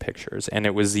taking pictures. And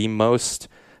it was the most,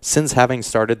 since having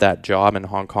started that job in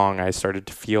Hong Kong, I started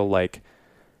to feel like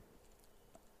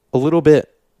a little bit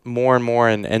more and more,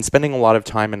 and spending a lot of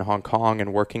time in Hong Kong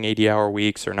and working 80-hour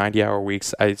weeks or 90-hour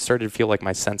weeks, I started to feel like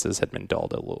my senses had been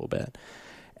dulled a little bit.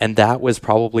 And that was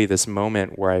probably this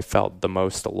moment where I felt the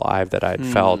most alive that I'd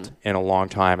felt in a long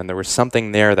time. And there was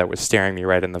something there that was staring me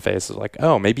right in the face. It was like,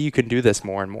 oh, maybe you can do this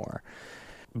more and more.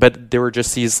 But there were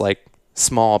just these like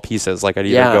small pieces. Like I'd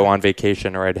either go on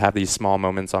vacation or I'd have these small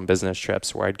moments on business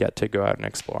trips where I'd get to go out and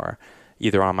explore,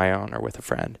 either on my own or with a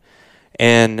friend.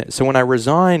 And so when I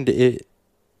resigned, it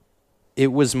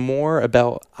was more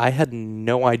about, I had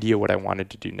no idea what I wanted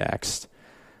to do next.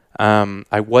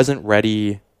 I wasn't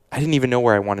ready. I didn't even know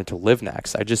where I wanted to live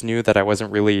next. I just knew that I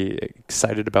wasn't really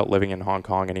excited about living in Hong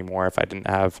Kong anymore if I didn't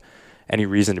have any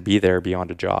reason to be there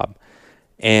beyond a job.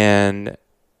 And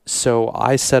so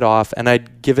I set off, and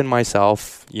I'd given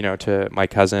myself, to my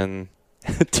cousin,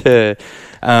 to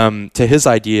his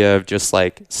idea of just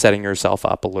like setting yourself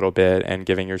up a little bit and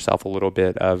giving yourself a little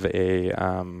bit of a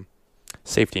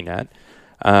safety net.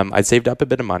 I'd saved up a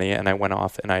bit of money, and I went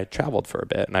off and I traveled for a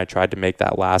bit, and I tried to make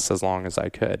that last as long as I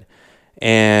could.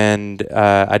 And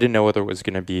I didn't know whether it was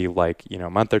going to be like, a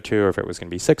month or two, or if it was going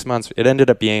to be 6 months. It ended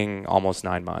up being almost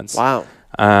 9 months. Wow.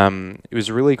 It was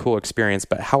a really cool experience.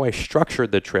 But how I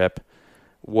structured the trip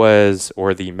was,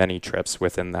 or the many trips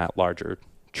within that larger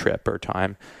trip or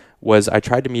time, was I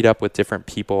tried to meet up with different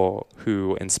people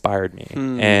who inspired me.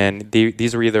 And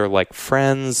these were either like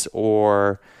friends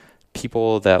or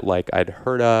people that like I'd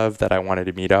heard of that I wanted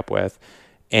to meet up with.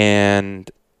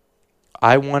 And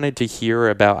I wanted to hear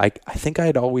about, I think I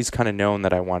had always kind of known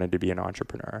that I wanted to be an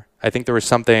entrepreneur. I think there was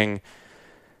something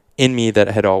in me that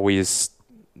had always,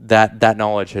 that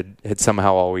knowledge had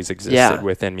somehow always existed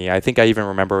within me. I think I even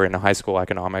remember in a high school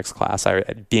economics class,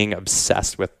 being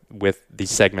obsessed with the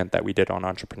segment that we did on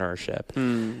entrepreneurship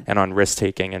and on risk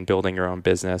taking and building your own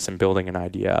business and building an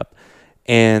idea up.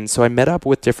 And so I met up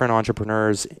with different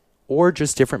entrepreneurs or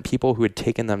just different people who had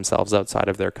taken themselves outside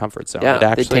of their comfort zone.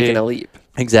 Yeah, they'd taken a leap.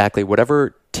 Exactly.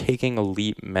 Whatever taking a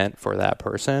leap meant for that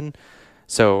person.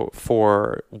 So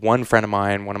for one friend of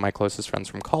mine, one of my closest friends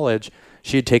from college,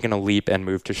 she had taken a leap and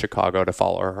moved to Chicago to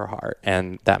follow her heart.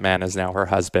 And that man is now her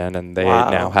husband. And they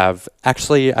now have,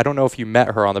 actually, I don't know if you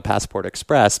met her on the Passport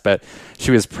Express, but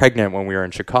she was pregnant when we were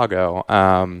in Chicago.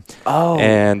 Maybe.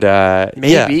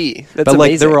 That's but amazing.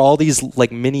 like there were all these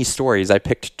like mini stories. I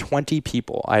picked 20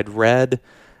 people. I'd read,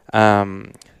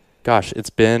 it's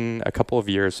been a couple of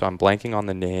years, so I'm blanking on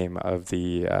the name of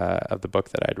the book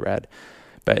that I'd read.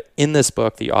 But in this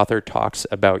book, the author talks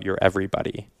about your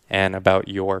everybody and about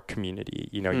your community,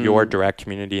 your direct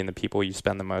community and the people you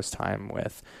spend the most time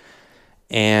with,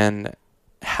 and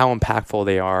how impactful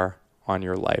they are on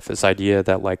your life. This idea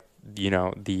that like,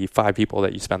 the 5 people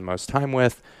that you spend the most time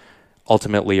with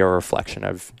ultimately are a reflection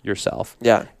of yourself.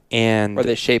 Yeah. Or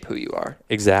they shape who you are.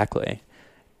 Exactly.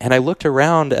 And I looked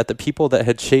around at the people that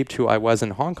had shaped who I was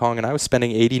in Hong Kong, and I was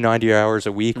spending 80, 90 hours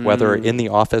a week, whether in the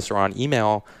office or on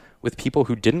email, with people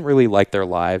who didn't really like their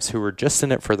lives, who were just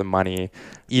in it for the money,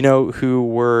 who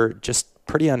were just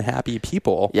pretty unhappy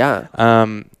people. Yeah.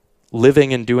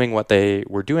 Living and doing what they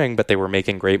were doing, but they were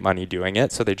making great money doing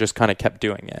it, so they just kind of kept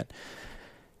doing it.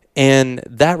 And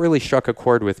that really struck a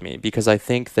chord with me, because I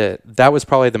think that was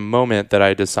probably the moment that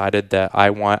I decided that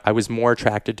I was more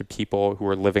attracted to people who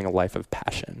were living a life of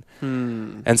passion.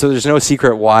 And so there's no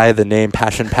secret why the name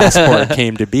Passion Passport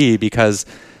came to be, because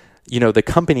the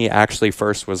company actually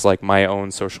first was like my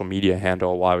own social media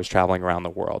handle while I was traveling around the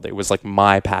world. It was like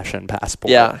my passion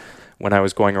passport. Yeah. When I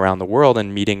was going around the world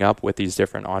and meeting up with these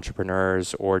different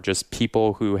entrepreneurs or just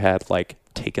people who had like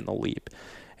taken the leap.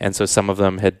 And so some of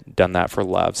them had done that for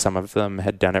love. Some of them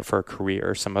had done it for a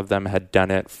career. Some of them had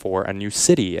done it for a new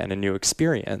city and a new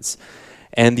experience.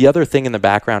 And the other thing in the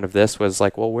background of this was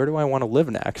like, well, where do I want to live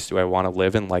next? Do I want to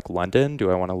live in like London?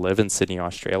 Do I want to live in Sydney,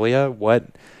 Australia?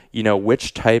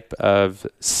 Which type of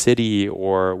city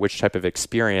or which type of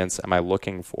experience am I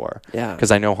looking for? Yeah.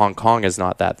 Because I know Hong Kong is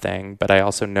not that thing, but I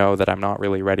also know that I'm not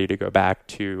really ready to go back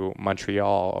to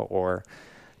Montreal, or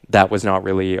that was not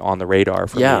really on the radar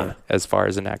for me as far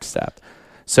as the next step.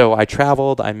 So I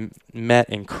traveled, I met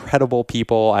incredible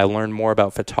people. I learned more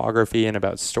about photography and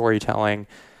about storytelling.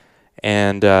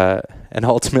 and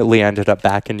ultimately ended up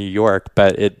back in New York,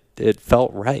 but it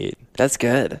felt right. That's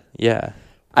good. Yeah.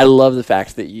 I love the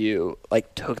fact that you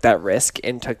like took that risk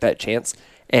and took that chance,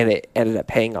 and it ended up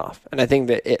paying off. And I think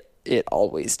that it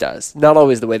always does. Not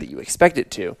always the way that you expect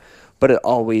it to, but it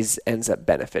always ends up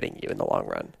benefiting you in the long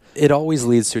run. It always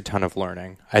leads to a ton of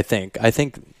learning, I think.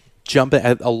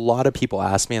 A lot of people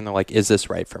ask me, and they're like, is this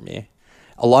right for me?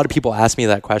 A lot of people ask me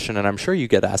that question, and I'm sure you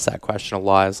get asked that question a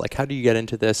lot. Is like, how do you get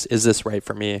into this? Is this right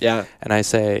for me? Yeah. And I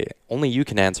say, only you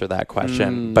can answer that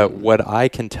question. But what I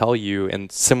can tell you,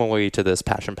 and similarly to this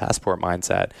passion passport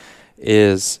mindset,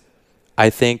 is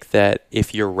I think that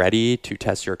if you're ready to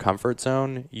test your comfort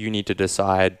zone, you need to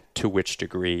decide to which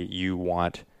degree you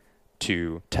want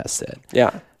to test it.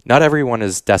 Yeah. Not everyone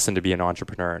is destined to be an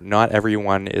entrepreneur. Not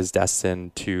everyone is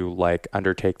destined to like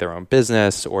undertake their own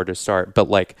business or to start, but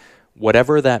like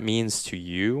whatever that means to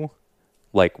you,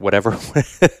 like whatever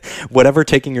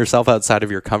taking yourself outside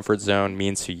of your comfort zone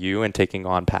means to you, and taking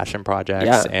on passion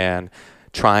projects and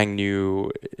trying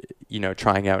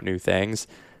out new things,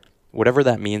 whatever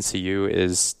that means to you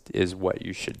is what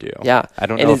you should do. Yeah. I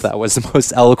don't know if that was the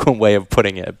most eloquent way of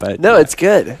putting it, but no, it's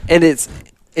good. And it's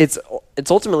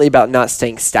ultimately about not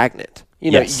staying stagnant.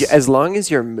 You know, Yes. as long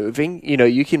as you're moving, you know,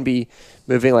 you can be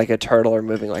moving like a turtle or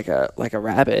moving like a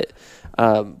rabbit.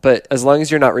 But as long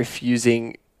as you're not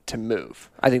refusing to move,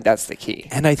 I think that's the key.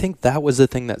 And I think that was the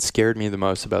thing that scared me the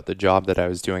most about the job that I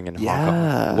was doing in Hong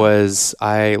Yeah. Kong, was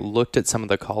I looked at some of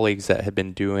the colleagues that had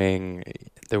been doing,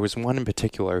 there was one in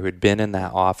particular who had been in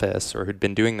that office or who'd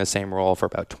been doing the same role for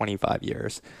about 25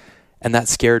 years. And that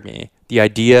scared me. The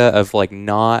idea of like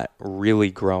not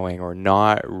really growing or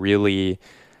not really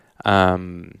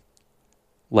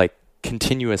like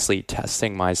continuously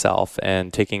testing myself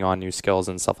and taking on new skills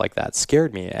and stuff like that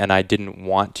scared me. And I didn't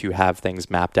want to have things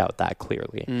mapped out that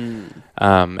clearly. And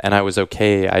I was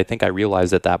okay. I think I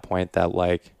realized at that point that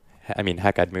like, I mean,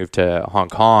 heck, I'd moved to Hong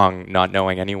Kong not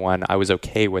knowing anyone. I was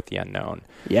okay with the unknown.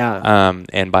 Yeah.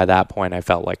 And by that point, I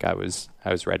felt like I was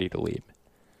ready to leave.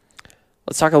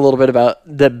 Let's talk a little bit about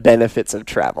the benefits of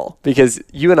travel, because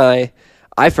you and I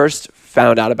first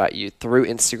found out about you through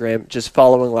Instagram, just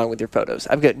following along with your photos.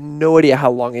 I've got no idea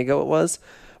how long ago it was,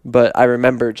 but I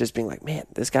remember just being like, man,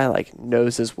 this guy like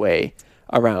knows his way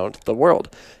around the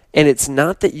world. And it's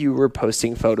not that you were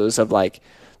posting photos of like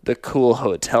the cool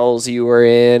hotels you were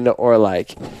in, or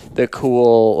like the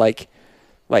cool like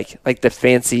the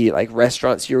fancy like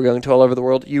restaurants you were going to all over the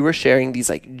world. You were sharing these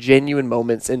like genuine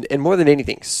moments and more than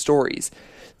anything, stories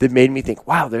that made me think,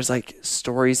 wow, there's like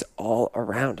stories all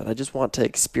around, and I just want to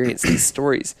experience these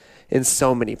stories in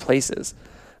so many places.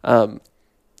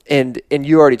 And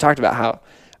you already talked about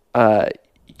how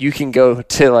you can go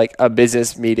to like a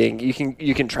business meeting,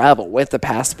 you can travel with a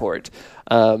passport,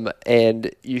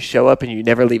 and you show up and you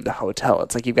never leave the hotel.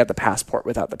 It's like you've got the passport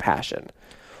without the passion.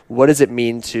 What does it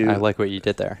mean to... I like what you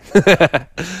did there.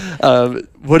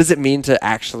 What does it mean to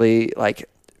actually like,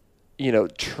 you know,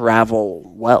 travel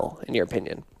well, in your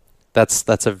opinion?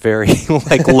 That's a very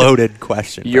like loaded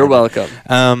question. You're welcome.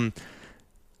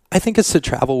 I think it's to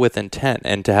travel with intent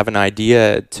and to have an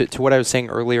idea, to what I was saying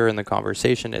earlier in the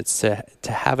conversation. It's to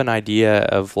have an idea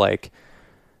of like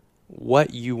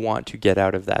what you want to get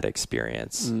out of that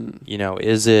experience. You know,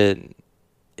 is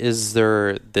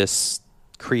there this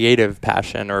creative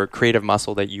passion or creative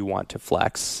muscle that you want to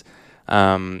flex?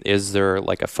 Is there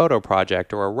like a photo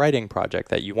project or a writing project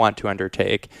that you want to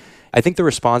undertake? I think the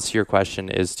response to your question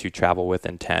is to travel with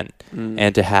intent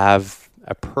and to have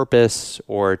a purpose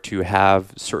or to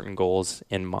have certain goals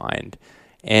in mind.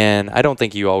 And I don't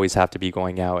think you always have to be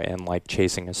going out and like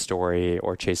chasing a story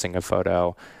or chasing a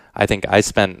photo. I think I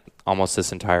spent almost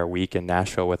this entire week in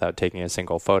Nashville without taking a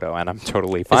single photo, and I'm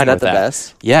totally fine with that. Isn't that the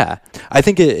best? Yeah. I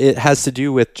think it has to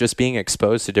do with just being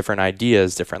exposed to different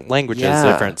ideas, different languages,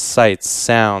 different sights,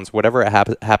 sounds, whatever it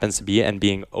happens to be, and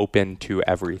being open to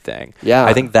everything. Yeah.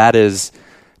 I think that is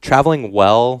traveling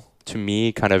well, to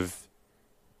me, kind of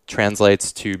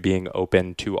translates to being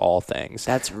open to all things.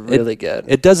 That's really good.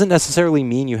 It doesn't necessarily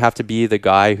mean you have to be the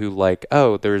guy who like,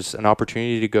 oh, there's an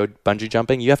opportunity to go bungee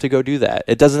jumping, you have to go do that.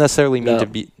 It doesn't necessarily need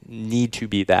to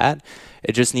be that.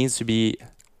 It just needs to be,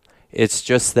 it's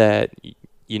just that,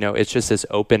 you know, it's just this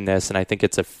openness, and I think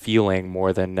it's a feeling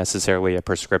more than necessarily a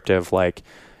prescriptive like,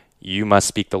 you must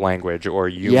speak the language or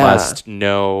you must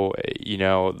know, you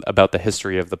know, about the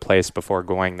history of the place before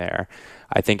going there.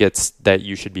 I think it's that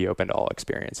you should be open to all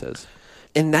experiences.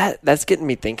 And that's getting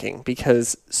me thinking,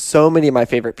 because so many of my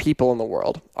favorite people in the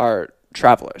world are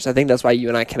travelers. I think that's why you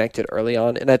and I connected early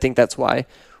on, and I think that's why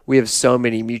we have so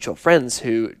many mutual friends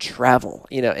who travel,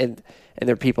 you know, and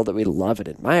they're people that we love and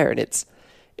admire, and it's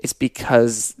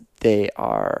because they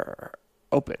are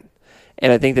open.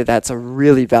 And I think that that's a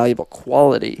really valuable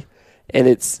quality. And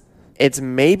it's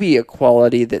maybe a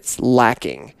quality that's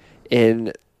lacking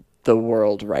in the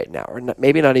world right now, or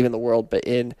maybe not even the world, but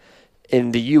in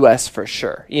the U.S. for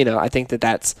sure. I think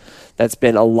that's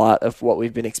been a lot of what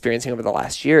we've been experiencing over the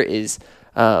last year is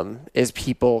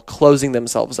people closing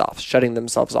themselves off, shutting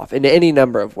themselves off in any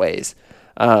number of ways.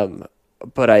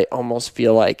 But I almost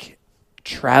feel like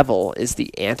travel is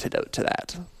the antidote to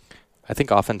that. I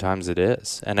think oftentimes it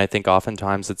is. And I think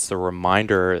oftentimes it's the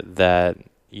reminder that,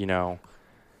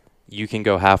 you can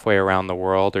go halfway around the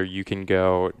world, or you can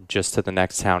go just to the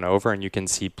next town over, and you can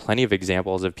see plenty of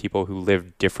examples of people who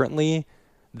live differently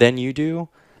than you do,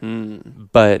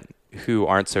 but who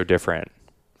aren't so different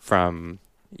from,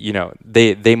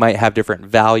 they might have different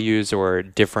values or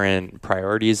different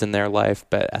priorities in their life,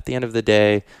 but at the end of the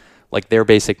day, like, their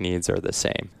basic needs are the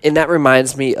same. And that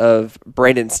reminds me of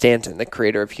Brandon Stanton, the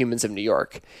creator of Humans of New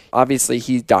York. Obviously,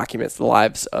 he documents the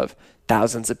lives of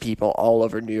thousands of people all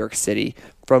over New York City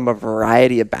from a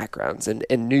variety of backgrounds. And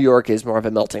New York is more of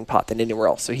a melting pot than anywhere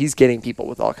else. So he's getting people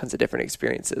with all kinds of different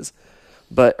experiences.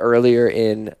 But earlier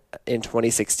in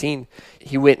 2016,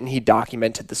 he went and he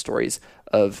documented the stories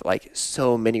of like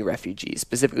so many refugees,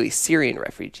 specifically Syrian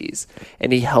refugees.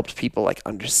 And he helped people like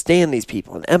understand these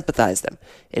people and empathize them.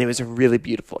 And it was a really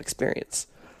beautiful experience.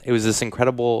 It was this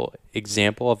incredible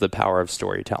example of the power of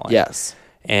storytelling. Yes.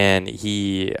 And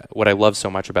what I love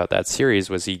so much about that series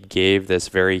was he gave this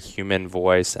very human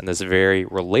voice and this very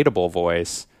relatable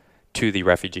voice to the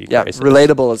refugee crisis. Yeah,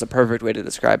 relatable is a perfect way to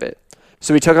describe it.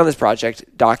 So we took on this project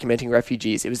documenting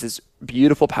refugees. It was this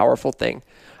beautiful, powerful thing.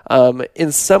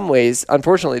 In some ways,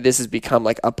 unfortunately, this has become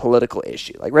like a political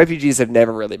issue. Like, refugees have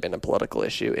never really been a political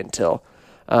issue until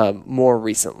more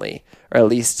recently, or at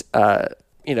least,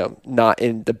 not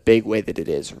in the big way that it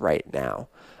is right now.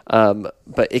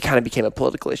 But it kind of became a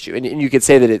political issue. And you could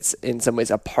say that it's in some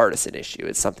ways a partisan issue.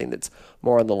 It's something that's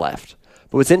more on the left.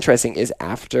 But what's interesting is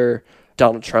after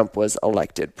Donald Trump was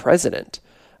elected president,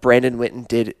 Brandon went and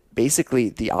did basically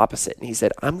the opposite. And he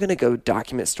said, I'm going to go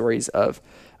document stories of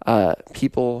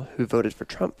people who voted for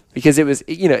Trump. Because it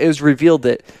was revealed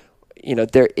that,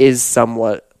 there is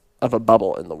somewhat of a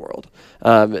bubble in the world,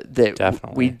 that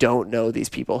we don't know these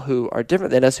people who are different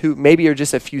than us, who maybe are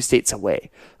just a few states away,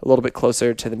 a little bit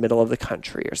closer to the middle of the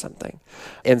country or something.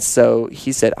 And so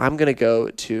he said, I'm going to go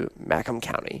to Macomb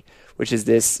County, which is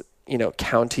this,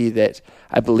 county that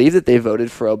I believe that they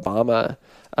voted for Obama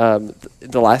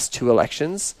the last two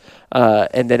elections,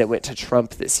 and then it went to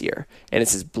Trump this year. And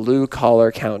it's this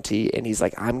blue-collar county, and he's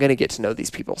like, I'm going to get to know these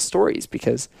people's stories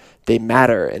because they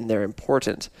matter and they're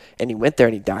important. And he went there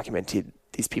and he documented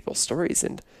these people's stories,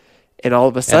 and all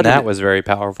of a sudden... And that was very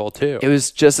powerful, too. It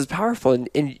was just as powerful,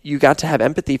 and you got to have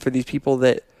empathy for these people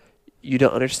that you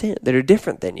don't understand, that are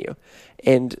different than you.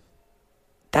 And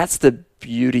that's the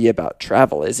beauty about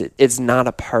travel, is it's not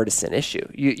a partisan issue.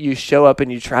 You show up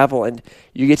and you travel and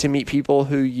you get to meet people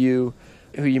who you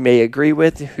may agree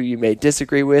with, who you may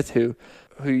disagree with, who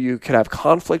you could have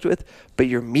conflict with, but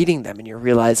you're meeting them and you're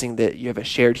realizing that you have a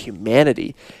shared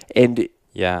humanity, and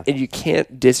you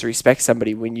can't disrespect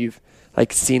somebody when you've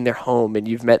like seen their home and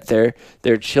you've met their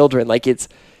children. Like, it's,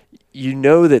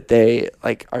 that they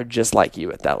like are just like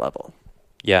you at that level.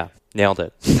 Yeah, nailed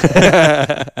it.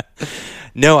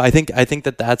 No, I think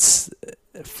that's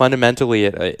fundamentally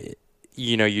it.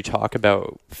 You talk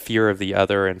about fear of the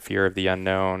other and fear of the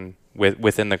unknown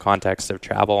within the context of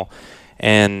travel,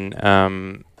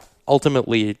 and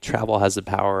ultimately, travel has the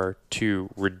power to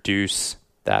reduce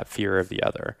that fear of the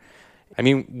other. I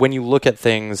mean, when you look at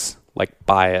things like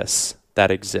bias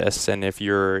that exists, and if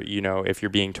you're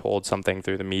being told something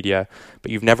through the media,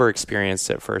 but you've never experienced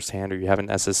it firsthand, or you haven't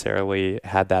necessarily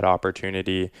had that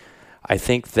opportunity, I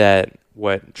think that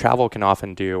what travel can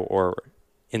often do, or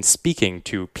in speaking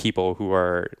to people who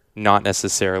are not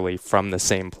necessarily from the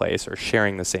same place or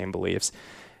sharing the same beliefs,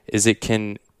 is it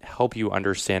can help you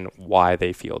understand why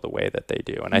they feel the way that they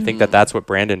do. And I think that that's what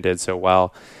Brandon did so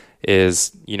well,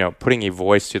 is, putting a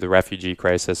voice to the refugee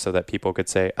crisis so that people could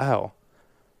say, oh,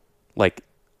 like,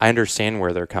 I understand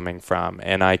where they're coming from,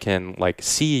 and I can like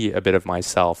see a bit of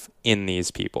myself in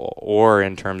these people. Or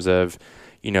in terms of,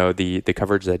 the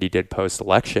coverage that he did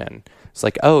post-election, it's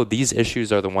like, oh, these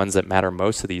issues are the ones that matter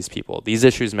most to these people. These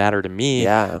issues matter to me,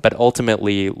 but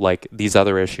ultimately, like, these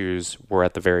other issues were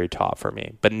at the very top for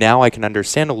me. But now I can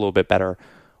understand a little bit better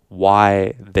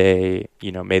why they,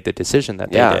 made the decision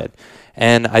that they did.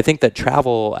 And I think that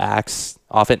travel acts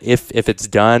often, if it's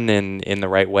done in the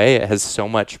right way, it has so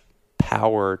much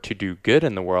power to do good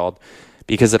in the world,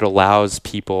 because it allows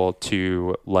people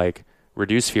to like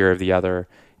reduce fear of the other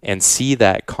and see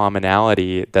that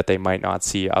commonality that they might not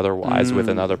see otherwise with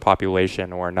another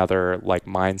population or another like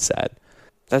mindset.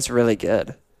 That's really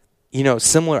good. You know,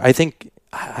 similar, I think,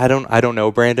 I don't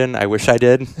know Brandon. I wish I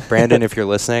did. Brandon, if you're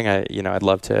listening, I'd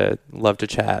love to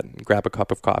chat and grab a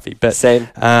cup of coffee. But same.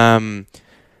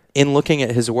 In looking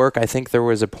at his work, I think there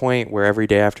was a point where every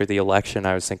day after the election,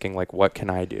 I was thinking, like, what can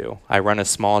I do? I run a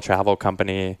small travel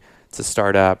company. It's a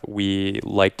startup. We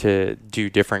like to do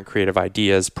different creative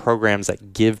ideas, programs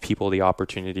that give people the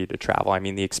opportunity to travel. I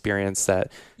mean, the experience that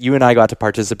you and I got to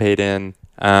participate in,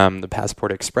 the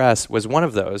Passport Express, was one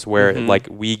of those where like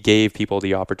we gave people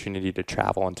the opportunity to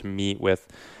travel and to meet with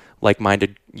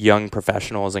like-minded young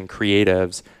professionals and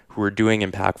creatives who are doing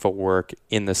impactful work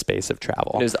in the space of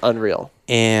travel. It was unreal.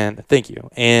 And thank you.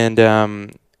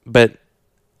 And but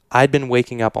I'd been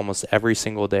waking up almost every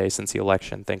single day since the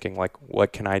election thinking, like,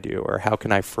 what can I do, or how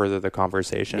can I further the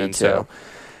conversation? Me and too. So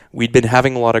we'd been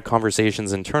having a lot of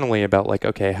conversations internally about, like,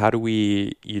 okay, how do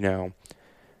we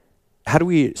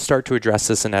start to address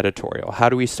this in editorial? How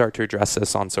do we start to address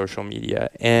this on social media?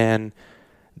 And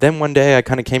then one day I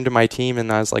kind of came to my team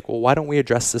and I was like, well, why don't we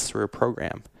address this through a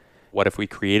program? What if we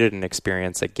created an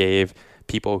experience that gave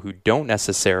people who don't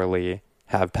necessarily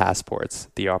have passports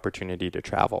the opportunity to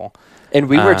travel? And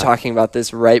we were talking about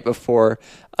this right before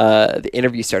the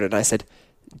interview started, and I said,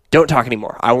 don't talk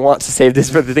anymore. I want to save this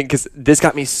for the thing, because this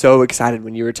got me so excited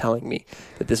when you were telling me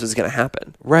that this was going to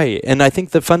happen. Right. And I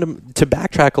think to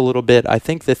backtrack a little bit, I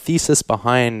think the thesis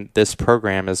behind this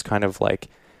program is kind of like,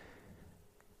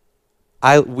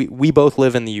 we both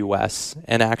live in the U.S.,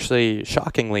 and actually,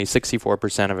 shockingly,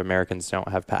 64% of Americans don't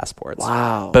have passports.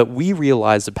 Wow. But we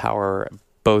realize the power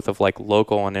both of like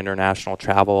local and international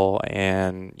travel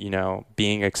and, you know,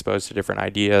 being exposed to different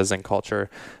ideas and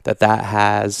culture that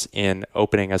has in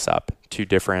opening us up to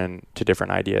different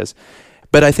ideas.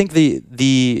 But I think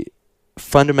the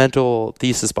fundamental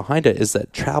thesis behind it is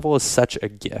that travel is such a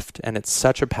gift and it's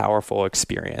such a powerful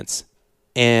experience.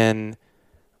 And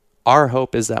our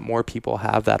hope is that more people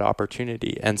have that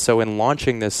opportunity. And so in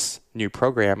launching this new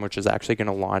program, which is actually going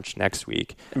to launch next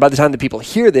week. And by the time that people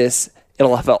hear this,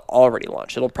 it'll have already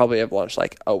launched. It'll probably have launched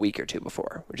like a week or two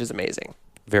before, which is amazing.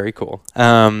 Very cool.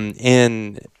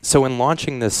 And so in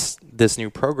launching this new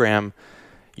program,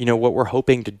 you know, what we're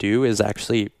hoping to do is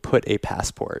actually put a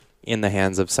passport in the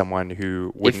hands of someone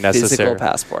who wouldn't necessarily... physical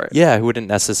passport. Yeah, who wouldn't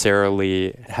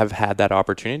necessarily have had that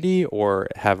opportunity or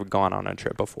have gone on a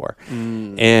trip before.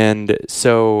 And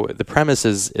so the premise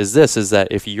is that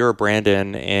if you're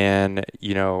Brandon and,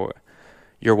 you know,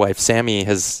 your wife Sammy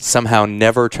has somehow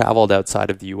never traveled outside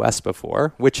of the U.S.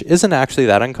 before, which isn't actually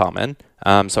that uncommon,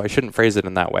 so I shouldn't phrase it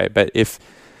in that way, but if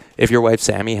your wife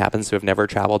Sammy happens to have never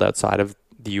traveled outside of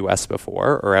the U.S.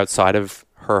 before or outside of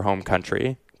her home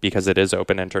country, because it is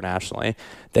open internationally,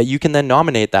 that you can then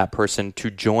nominate that person to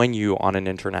join you on an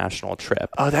international trip.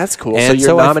 Oh, that's cool. And so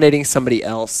you're nominating somebody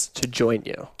else to join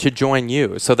you. To join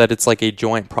you, so that it's like a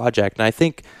joint project. And I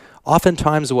think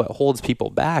oftentimes what holds people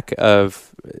back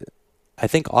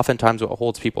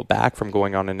from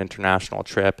going on an international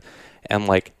trip and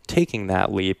like taking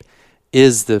that leap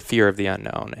is the fear of the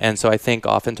unknown. And so I think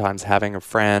oftentimes having a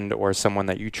friend or someone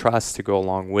that you trust to go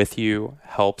along with you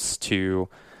helps to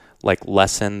like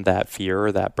lessen that fear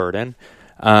or that burden.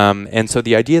 And so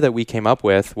the idea that we came up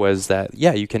with was that,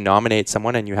 yeah, you can nominate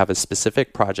someone and you have a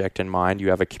specific project in mind. You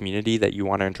have a community that you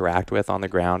want to interact with on the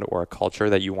ground or a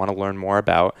culture that you want to learn more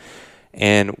about.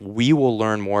 And we will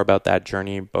learn more about that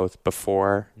journey both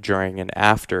before, during, and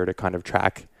after to kind of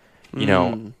track, you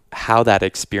know, how that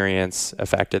experience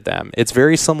affected them. It's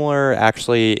very similar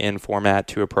actually in format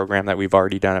to a program that we've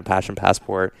already done at Passion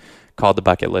Passport called the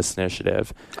Bucket List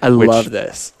Initiative. I love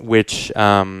this. Which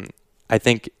I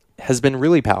think has been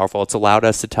really powerful. It's allowed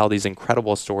us to tell these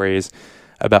incredible stories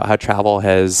about how travel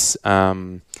has,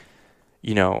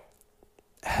 you know,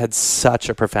 had such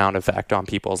a profound effect on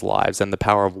people's lives and the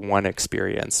power of one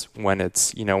experience when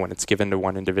it's given to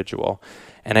one individual.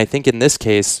 And I think in this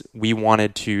case, we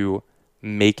wanted to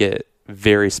make it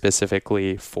very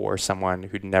specifically for someone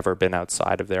who'd never been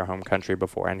outside of their home country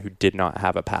before and who did not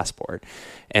have a passport,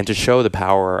 and to show the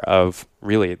power of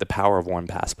one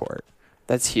passport.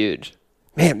 That's huge.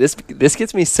 Man, this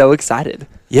gets me so excited.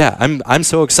 Yeah, I'm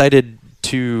so excited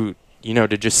to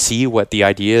just see what the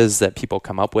ideas that people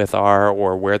come up with are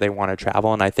or where they want to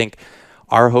travel. And I think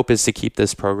our hope is to keep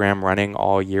this program running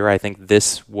all year. I think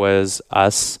this was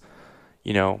us,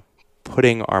 you know,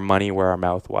 putting our money where our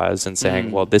mouth was and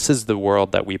saying, well, this is the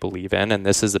world that we believe in, and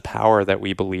this is the power that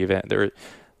we believe in.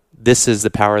 This is the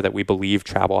power that we believe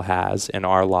travel has in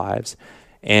our lives.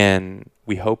 And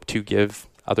we hope to give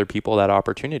other people that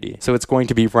opportunity. So it's going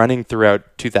to be running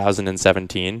throughout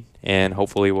 2017, and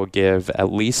hopefully will give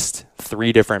at least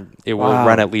it will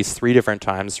run at least 3 different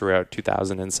times throughout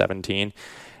 2017.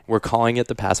 We're calling it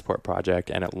the Passport Project,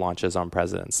 and it launches on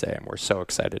President's Day, and we're so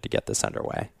excited to get this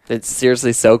underway. It's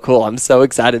seriously so cool. I'm so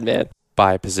excited, man.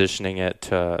 By positioning it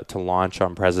to launch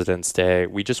on President's Day,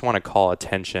 we just want to call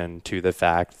attention to the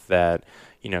fact that,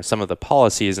 some of the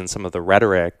policies and some of the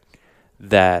rhetoric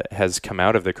that has come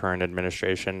out of the current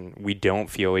administration, we don't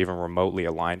feel even remotely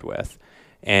aligned with.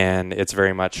 And it's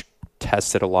very much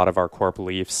tested a lot of our core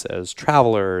beliefs as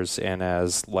travelers and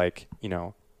as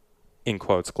in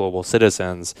quotes, global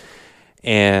citizens.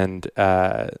 And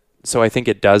so I think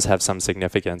it does have some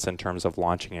significance in terms of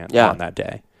launching it on that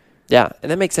day. Yeah,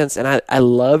 and that makes sense. And I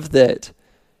love that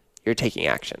you're taking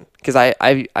action, because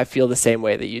I feel the same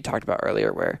way that you talked about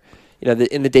earlier, where,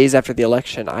 in the days after the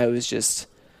election, I was just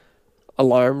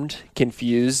alarmed,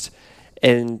 confused,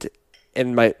 and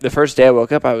the first day I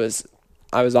woke up, I was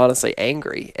honestly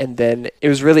angry. And then it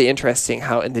was really interesting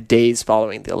how in the days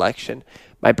following the election,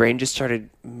 my brain just started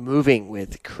moving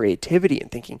with creativity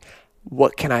and thinking,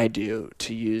 what can I do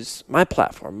to use my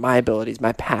platform, my abilities,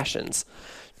 my passions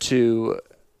to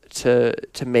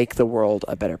make the world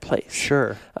a better place.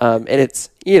 Sure. And it's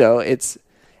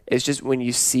just when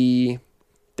you see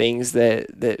things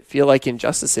that feel like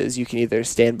injustices, you can either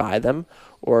stand by them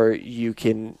or you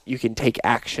can take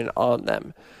action on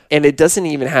them. And it doesn't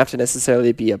even have to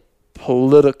necessarily be a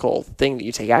political thing that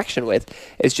you take action with.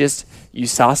 It's just you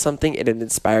saw something and it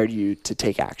inspired you to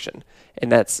take action.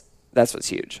 And that's what's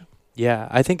huge. Yeah,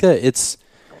 I think that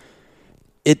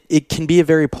it can be a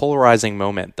very polarizing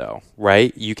moment, though,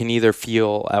 right? You can either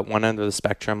feel at one end of the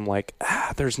spectrum like,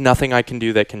 there's nothing I can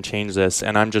do that can change this,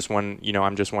 and I'm just one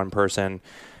person.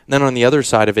 And then on the other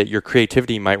side of it, your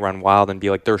creativity might run wild and be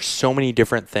like, there's so many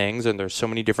different things and there's so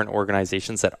many different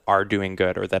organizations that are doing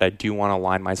good or that I do want to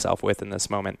align myself with in this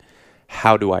moment.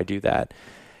 How do I do that?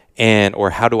 Or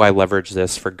how do I leverage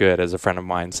this for good, as a friend of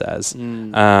mine says.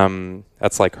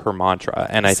 That's like her mantra.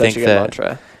 And I think that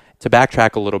mantra. To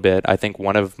backtrack a little bit, I think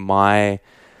one of my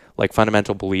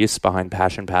fundamental beliefs behind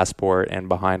Passion Passport and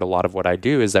behind a lot of what I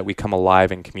do is that we come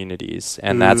alive in communities.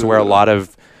 And that's where a lot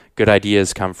of good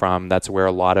ideas come from. That's where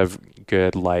a lot of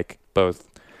good, both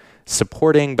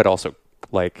supporting but also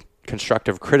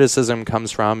constructive criticism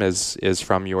comes from, is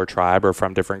from your tribe or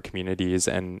from different communities,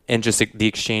 and just the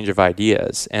exchange of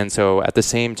ideas. And so at the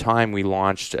same time, we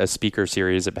launched a speaker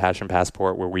series at Passion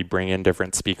Passport where we bring in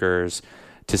different speakers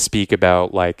to speak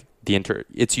about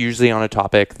it's usually on a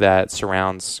topic that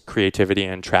surrounds creativity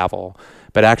and travel.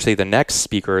 But actually the next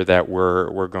speaker that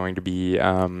we're going to be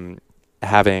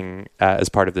having as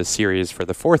part of this series for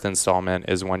the 4th installment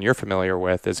is one you're familiar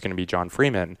with, is going to be John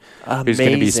Freeman, who's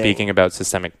going to be speaking about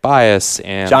systemic bias.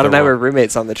 And John and I were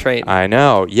roommates on the train. I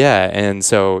know, yeah. And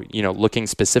so, looking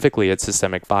specifically at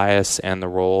systemic bias and the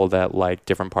role that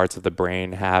different parts of the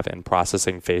brain have in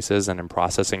processing faces and in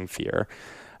processing fear.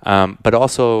 But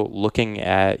also looking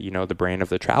at, the brain of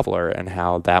the traveler and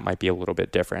how that might be a little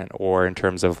bit different, or in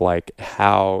terms of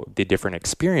how the different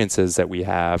experiences that we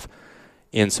have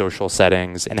in social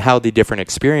settings and how the different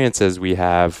experiences we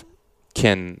have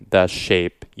can thus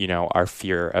shape, our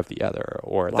fear of the other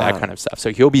or that kind of stuff.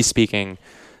 So he'll be speaking.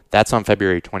 That's on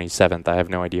February 27th. I have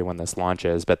no idea when this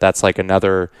launches, but that's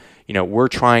another, we're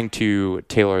trying to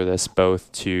tailor this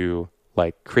both to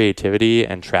creativity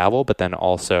and travel, but then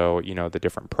also, the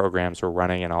different programs we're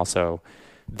running and also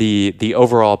the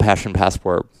overall Passion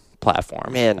Passport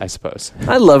platform, I suppose.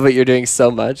 I love what you're doing so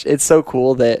much. It's so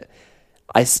cool that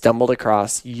I stumbled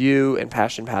across you and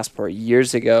Passion Passport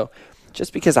years ago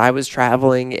just because I was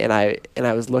traveling and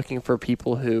I was looking for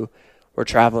people who were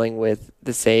traveling with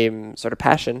the same sort of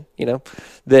passion,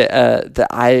 that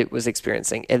I was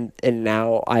experiencing. And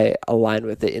now I align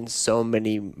with it in so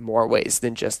many more ways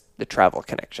than just the travel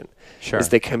connection. Sure. It's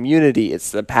the community,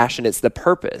 it's the passion, it's the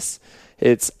purpose.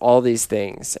 It's all these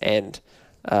things. And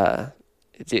I'm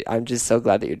just so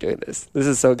glad that you're doing this. This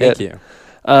is so good. Thank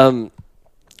you.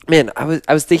 Man,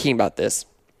 I was thinking about this.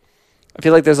 I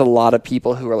feel like there's a lot of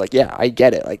people who are like, yeah, I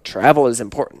get it. Travel is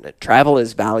important. Travel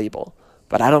is valuable.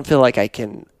 But I don't feel like I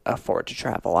can afford to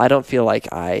travel. I don't feel like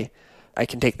I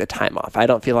can take the time off. I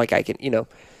don't feel like I can,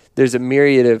 there's a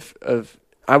myriad of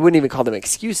I wouldn't even call them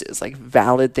excuses,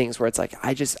 valid things where it's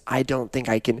I don't think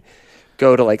I can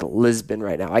go to Lisbon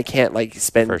right now. I can't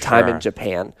spend time in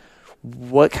Japan.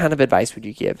 What kind of advice would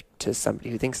you give to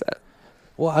somebody who thinks that?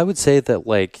 Well, I would say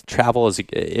that travel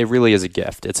it really is a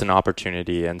gift. It's an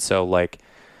opportunity. And so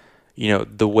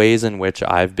the ways in which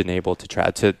I've been able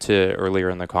to to earlier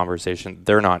in the conversation,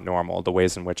 they're not normal. The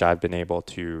ways in which I've been able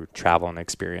to travel and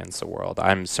experience the world.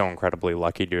 I'm so incredibly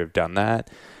lucky to have done that.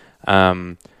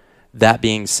 That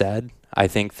being said, I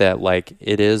think that like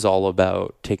it is all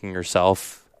about taking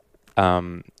yourself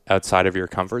outside of your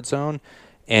comfort zone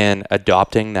and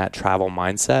adopting that travel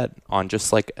mindset on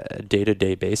just like a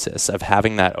day-to-day basis of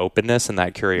having that openness and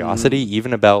that curiosity,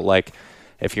 even about like,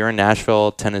 if you're in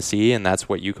Nashville, Tennessee, and that's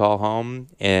what you call home,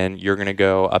 and you're going to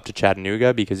go up to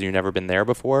Chattanooga because you've never been there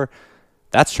before,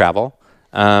 that's travel.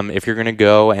 If you're going to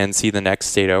go and see the next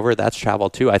state over, that's travel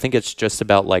too. I think it's just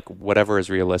about like whatever is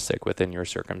realistic within your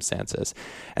circumstances.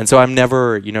 And so I'm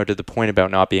never, to the point about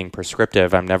not being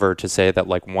prescriptive, I'm never to say that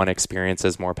like one experience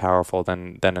is more powerful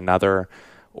than another,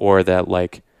 or that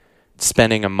like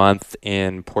spending a month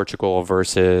in Portugal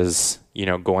versus,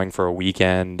 going for a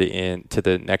weekend to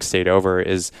the next state over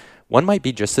is, one might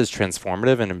be just as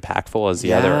transformative and impactful as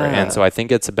the other. And so I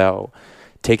think it's about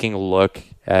taking a look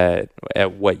at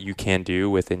what you can do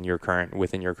within your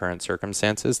current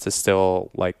circumstances to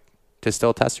still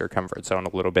test your comfort zone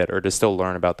a little bit, or to still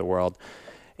learn about the world.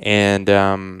 And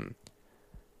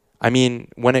I mean,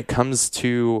 when it comes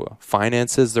to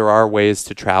finances, there are ways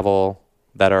to travel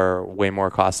that are way more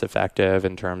cost effective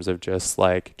in terms of just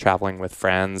like traveling with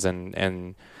friends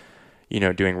and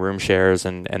doing room shares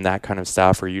and that kind of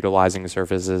stuff, or utilizing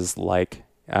services like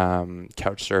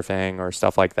couch surfing or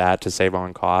stuff like that to save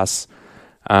on costs.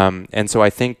 And so I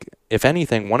think, if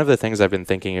anything, one of the things I've been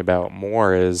thinking about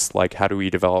more is like, how do we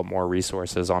develop more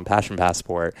resources on Passion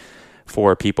Passport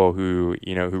for people who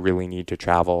really need to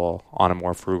travel on a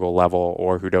more frugal level,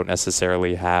 or who don't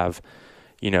necessarily have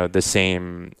the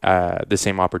same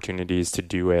opportunities to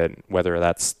do it, whether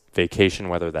that's vacation,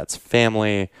 whether that's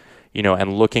family,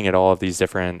 and looking at all of these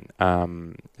different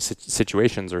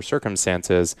situations or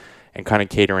circumstances and kind of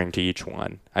catering to each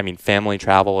one. I mean, family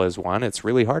travel is one. It's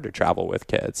really hard to travel with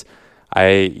kids.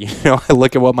 I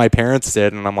look at what my parents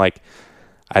did and I'm like,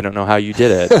 I don't know how you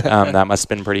did it. That must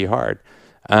have been pretty hard.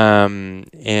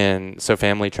 And so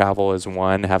family travel is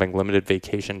one, having limited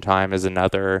vacation time is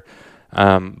another.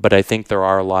 But I think there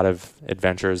are a lot of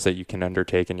adventures that you can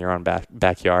undertake in your own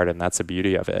backyard, and that's the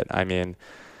beauty of it. I mean,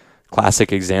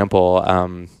 classic example,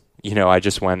 I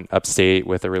just went upstate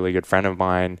with a really good friend of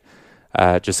mine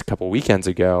just a couple weekends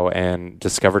ago and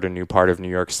discovered a new part of New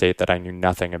York State that I knew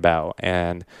nothing about.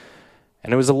 And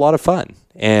it was a lot of fun.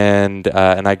 And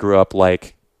I grew up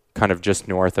like kind of just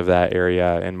north of that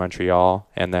area in Montreal,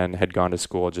 and then had gone to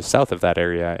school just south of that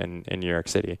area in New York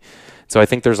City. So I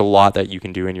think there's a lot that you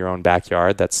can do in your own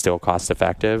backyard that's still cost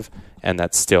effective, and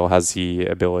that still has the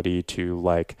ability to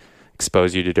like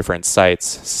expose you to different sights,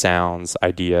 sounds,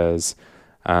 ideas.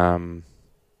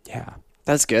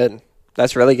 That's good.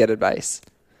 That's really good advice.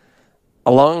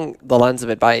 Along the lines of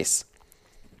advice,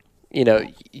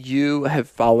 you have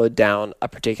followed down a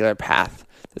particular path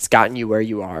that's gotten you where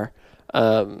you are.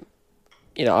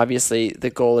 Obviously the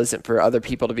goal isn't for other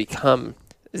people to become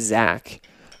Zach,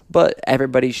 but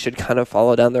everybody should kind of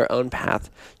follow down their own path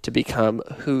to become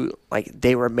who like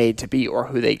they were made to be, or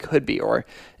who they could be, or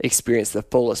experience the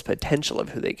fullest potential of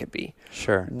who they could be.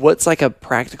 Sure. What's like a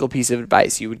practical piece of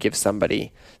advice you would give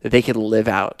somebody that they could live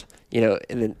out, and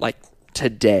then like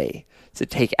today to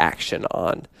take action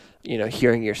on,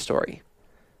 hearing your story?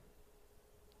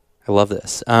 I love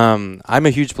this. I'm a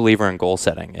huge believer in goal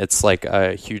setting. It's like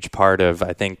a huge part of,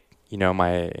 I think,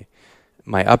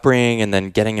 my upbringing, and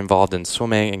then getting involved in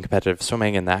swimming and competitive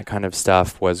swimming and that kind of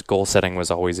stuff goal setting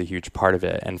was always a huge part of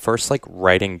it. And first, like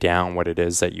writing down what it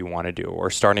is that you want to do,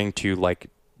 or starting to like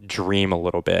dream a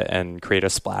little bit and create a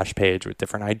splash page with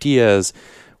different ideas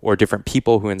or different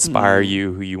people who inspire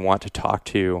you, who you want to talk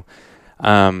to,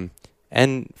 and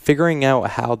figuring out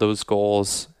how those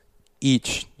goals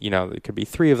each, it could be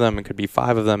 3 of them, it could be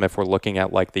 5 of them if we're looking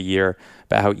at like the year,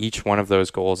 but how each one of those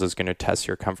goals is going to test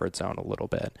your comfort zone a little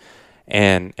bit,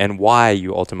 and why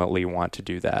you ultimately want to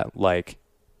do that. Like,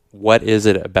 what is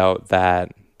it about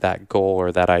that goal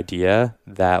or that idea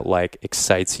that like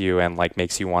excites you and like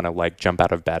makes you want to like jump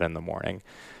out of bed in the morning?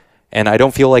 And I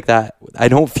don't feel like that. I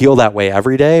don't feel that way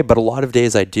every day, but a lot of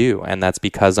days I do. And that's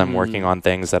because I'm working on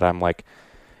things that I'm like,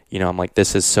 I'm like,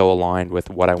 this is so aligned with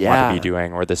what I want to be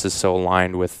doing, or this is so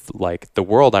aligned with like the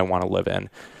world I want to live in.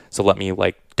 So let me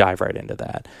like dive right into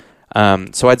that.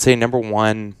 So I'd say number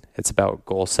 1, it's about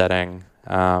goal setting.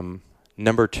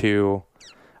 Number 2,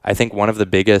 I think one of the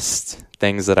biggest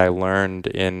things that I learned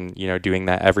in, doing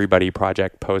that Everybody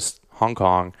project post Hong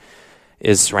Kong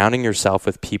is surrounding yourself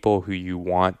with people who you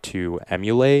want to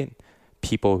emulate,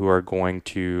 people who are going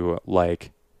to like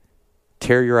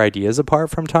tear your ideas apart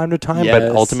from time to time, Yes.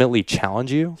 but ultimately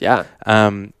challenge you. Yeah.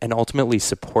 And ultimately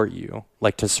support you.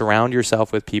 Like, to surround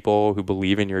yourself with people who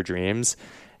believe in your dreams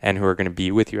and who are going to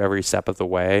be with you every step of the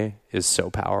way is so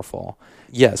powerful.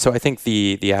 Yeah, so I think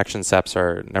the action steps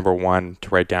are, number 1, to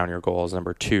write down your goals.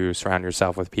 Number 2, surround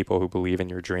yourself with people who believe in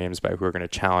your dreams, but who are going to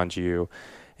challenge you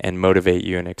and motivate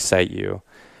you and excite you.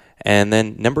 And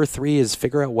then number 3 is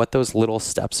figure out what those little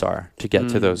steps are to get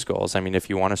to those goals. I mean, if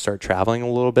you want to start traveling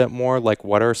a little bit more, like,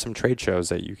 what are some trade shows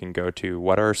that you can go to?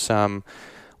 What are some,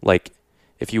 like,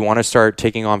 if you want to start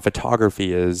taking on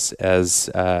photography as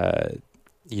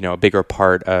you know, a bigger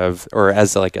part of, or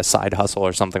as like a side hustle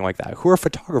or something like that, who are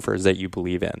photographers that you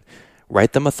believe in?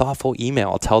 Write them a thoughtful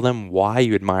email. Tell them why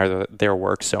you admire their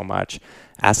work so much.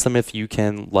 Ask them if you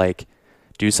can, like,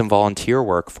 do some volunteer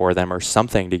work for them or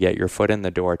something to get your foot in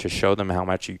the door, to show them how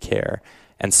much you care,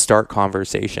 and start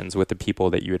conversations with the people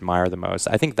that you admire the most.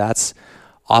 I think that's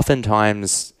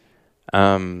oftentimes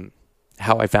how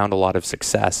I found a lot of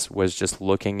success, was just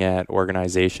looking at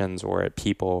organizations or at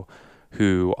people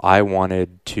who I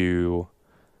wanted to,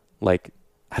 like,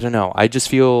 I don't know, I just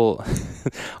feel,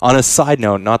 on a side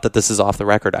note, not that this is off the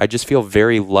record, I just feel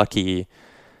very lucky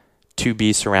to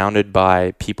be surrounded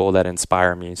by people that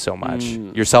inspire me so much.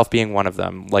 Yourself being one of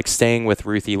them. Like, staying with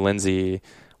Ruthie Lindsay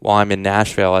while I'm in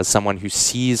Nashville, as someone who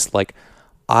sees, like,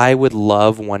 I would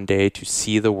love one day to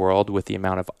see the world with the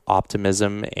amount of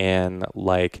optimism and,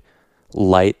 like,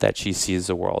 light that she sees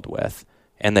the world with,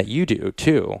 and that you do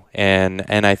too. And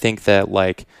I think that,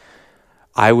 like,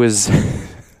 I was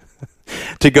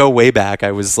to go way back,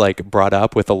 I was, like, brought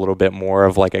up with a little bit more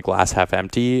of, like, a glass half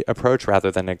empty approach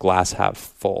rather than a glass half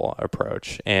full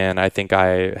approach. And I think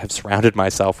I have surrounded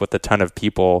myself with a ton of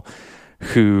people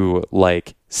who,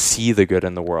 like, see the good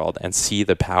in the world and see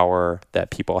the power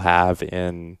that people have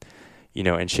in, you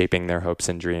know, in shaping their hopes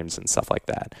and dreams and stuff like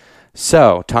that.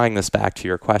 So, tying this back to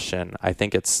your question, I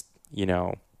think it's, you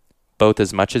know, both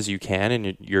as much as you can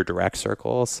in your direct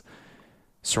circles,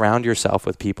 surround yourself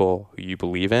with people who you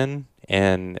believe in,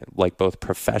 and, like, both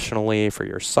professionally, for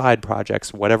your side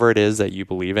projects, whatever it is that you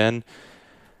believe in,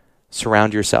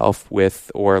 surround yourself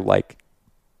with, or, like,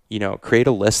 you know, create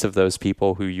a list of those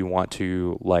people who you want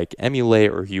to, like,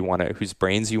 emulate, or whose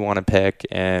brains you want to pick,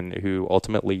 and who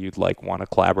ultimately you'd, like, want to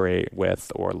collaborate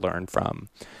with or learn from.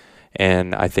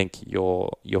 And I think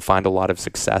you'll find a lot of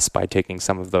success by taking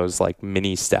some of those, like,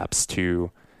 mini steps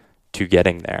to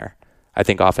getting there. I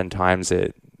think oftentimes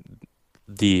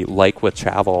like with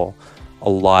travel, a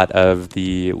lot of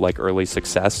the, like, early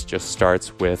success just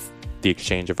starts with the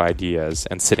exchange of ideas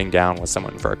and sitting down with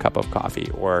someone for a cup of coffee,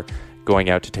 or going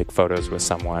out to take photos with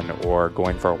someone, or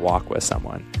going for a walk with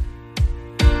someone.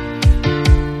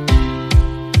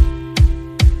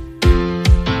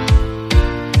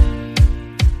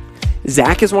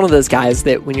 Zach is one of those guys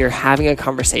that when you're having a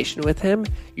conversation with him,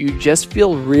 you just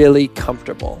feel really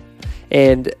comfortable.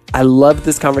 And I loved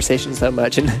this conversation so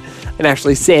much. And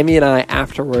actually, Sammy and I,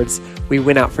 afterwards, we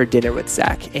went out for dinner with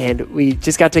Zach, and we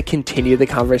just got to continue the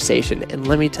conversation. And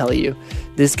let me tell you,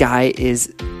 this guy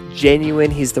is genuine.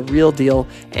 He's the real deal,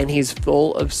 and he's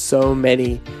full of so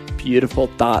many beautiful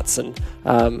thoughts. And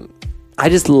I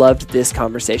just loved this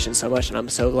conversation so much, and I'm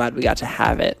so glad we got to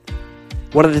have it.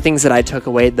 One of the things that I took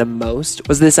away the most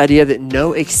was this idea that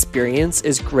no experience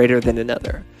is greater than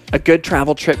another. A good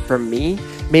travel trip for me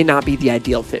may not be the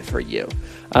ideal fit for you.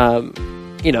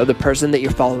 You know, the person that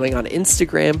you're following on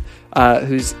Instagram,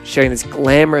 who's sharing this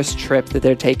glamorous trip that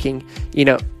they're taking, you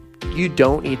know, you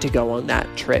don't need to go on that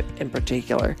trip in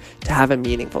particular to have a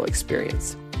meaningful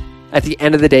experience. At the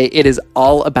end of the day, it is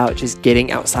all about just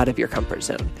getting outside of your comfort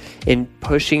zone and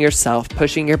pushing yourself,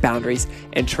 pushing your boundaries,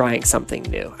 and trying something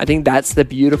new. I think that's the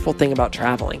beautiful thing about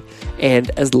traveling. And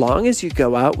as long as you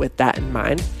go out with that in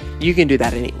mind, you can do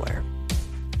that anywhere.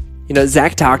 You know,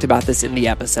 Zach talked about this in the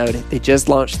episode. They just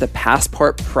launched the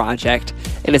Passport Project,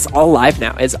 and it's all live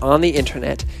now. It's on the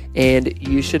internet, and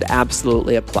you should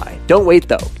absolutely apply. Don't wait,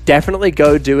 though. Definitely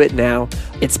go do it now.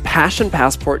 It's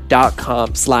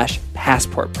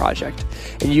passionpassport.com/passport project,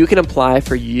 and you can apply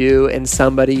for you and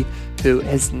somebody who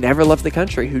has never left the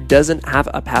country, who doesn't have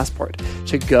a passport,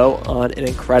 to go on an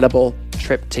incredible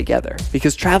trip together,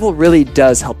 because travel really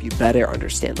does help you better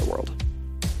understand the world.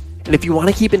 And if you want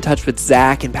to keep in touch with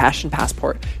Zach and Passion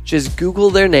Passport, just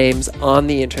Google their names on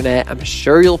the internet. I'm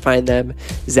sure you'll find them.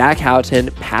 Zach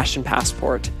Houghton, Passion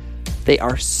Passport. They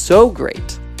are so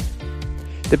great.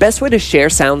 The best way to share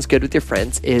Sounds Good with your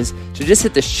friends is to just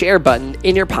hit the share button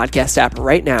in your podcast app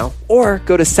right now, or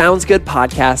go to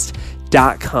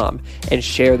soundsgoodpodcast.com and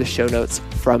share the show notes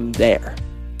from there.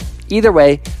 Either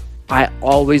way, I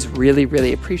always really,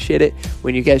 really appreciate it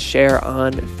when you guys share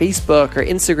on Facebook or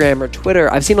Instagram or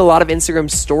Twitter. I've seen a lot of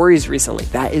Instagram stories recently.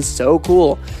 That is so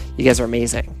cool. You guys are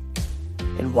amazing.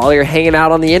 And while you're hanging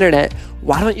out on the internet,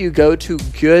 why don't you go to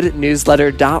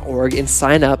goodnewsletter.org and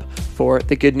sign up for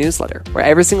the Good Newsletter, where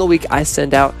every single week I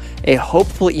send out a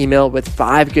hopeful email with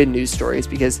 5 good news stories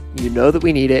because you know that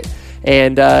we need it.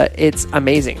 And it's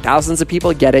amazing. Thousands of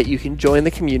people get it. You can join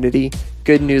the community,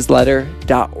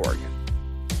 goodnewsletter.org.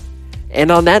 And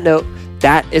on that note,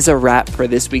 that is a wrap for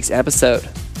this week's episode.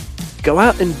 Go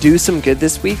out and do some good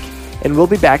this week, and we'll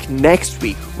be back next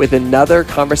week with another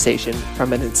conversation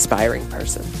from an inspiring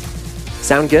person.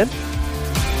 Sound good?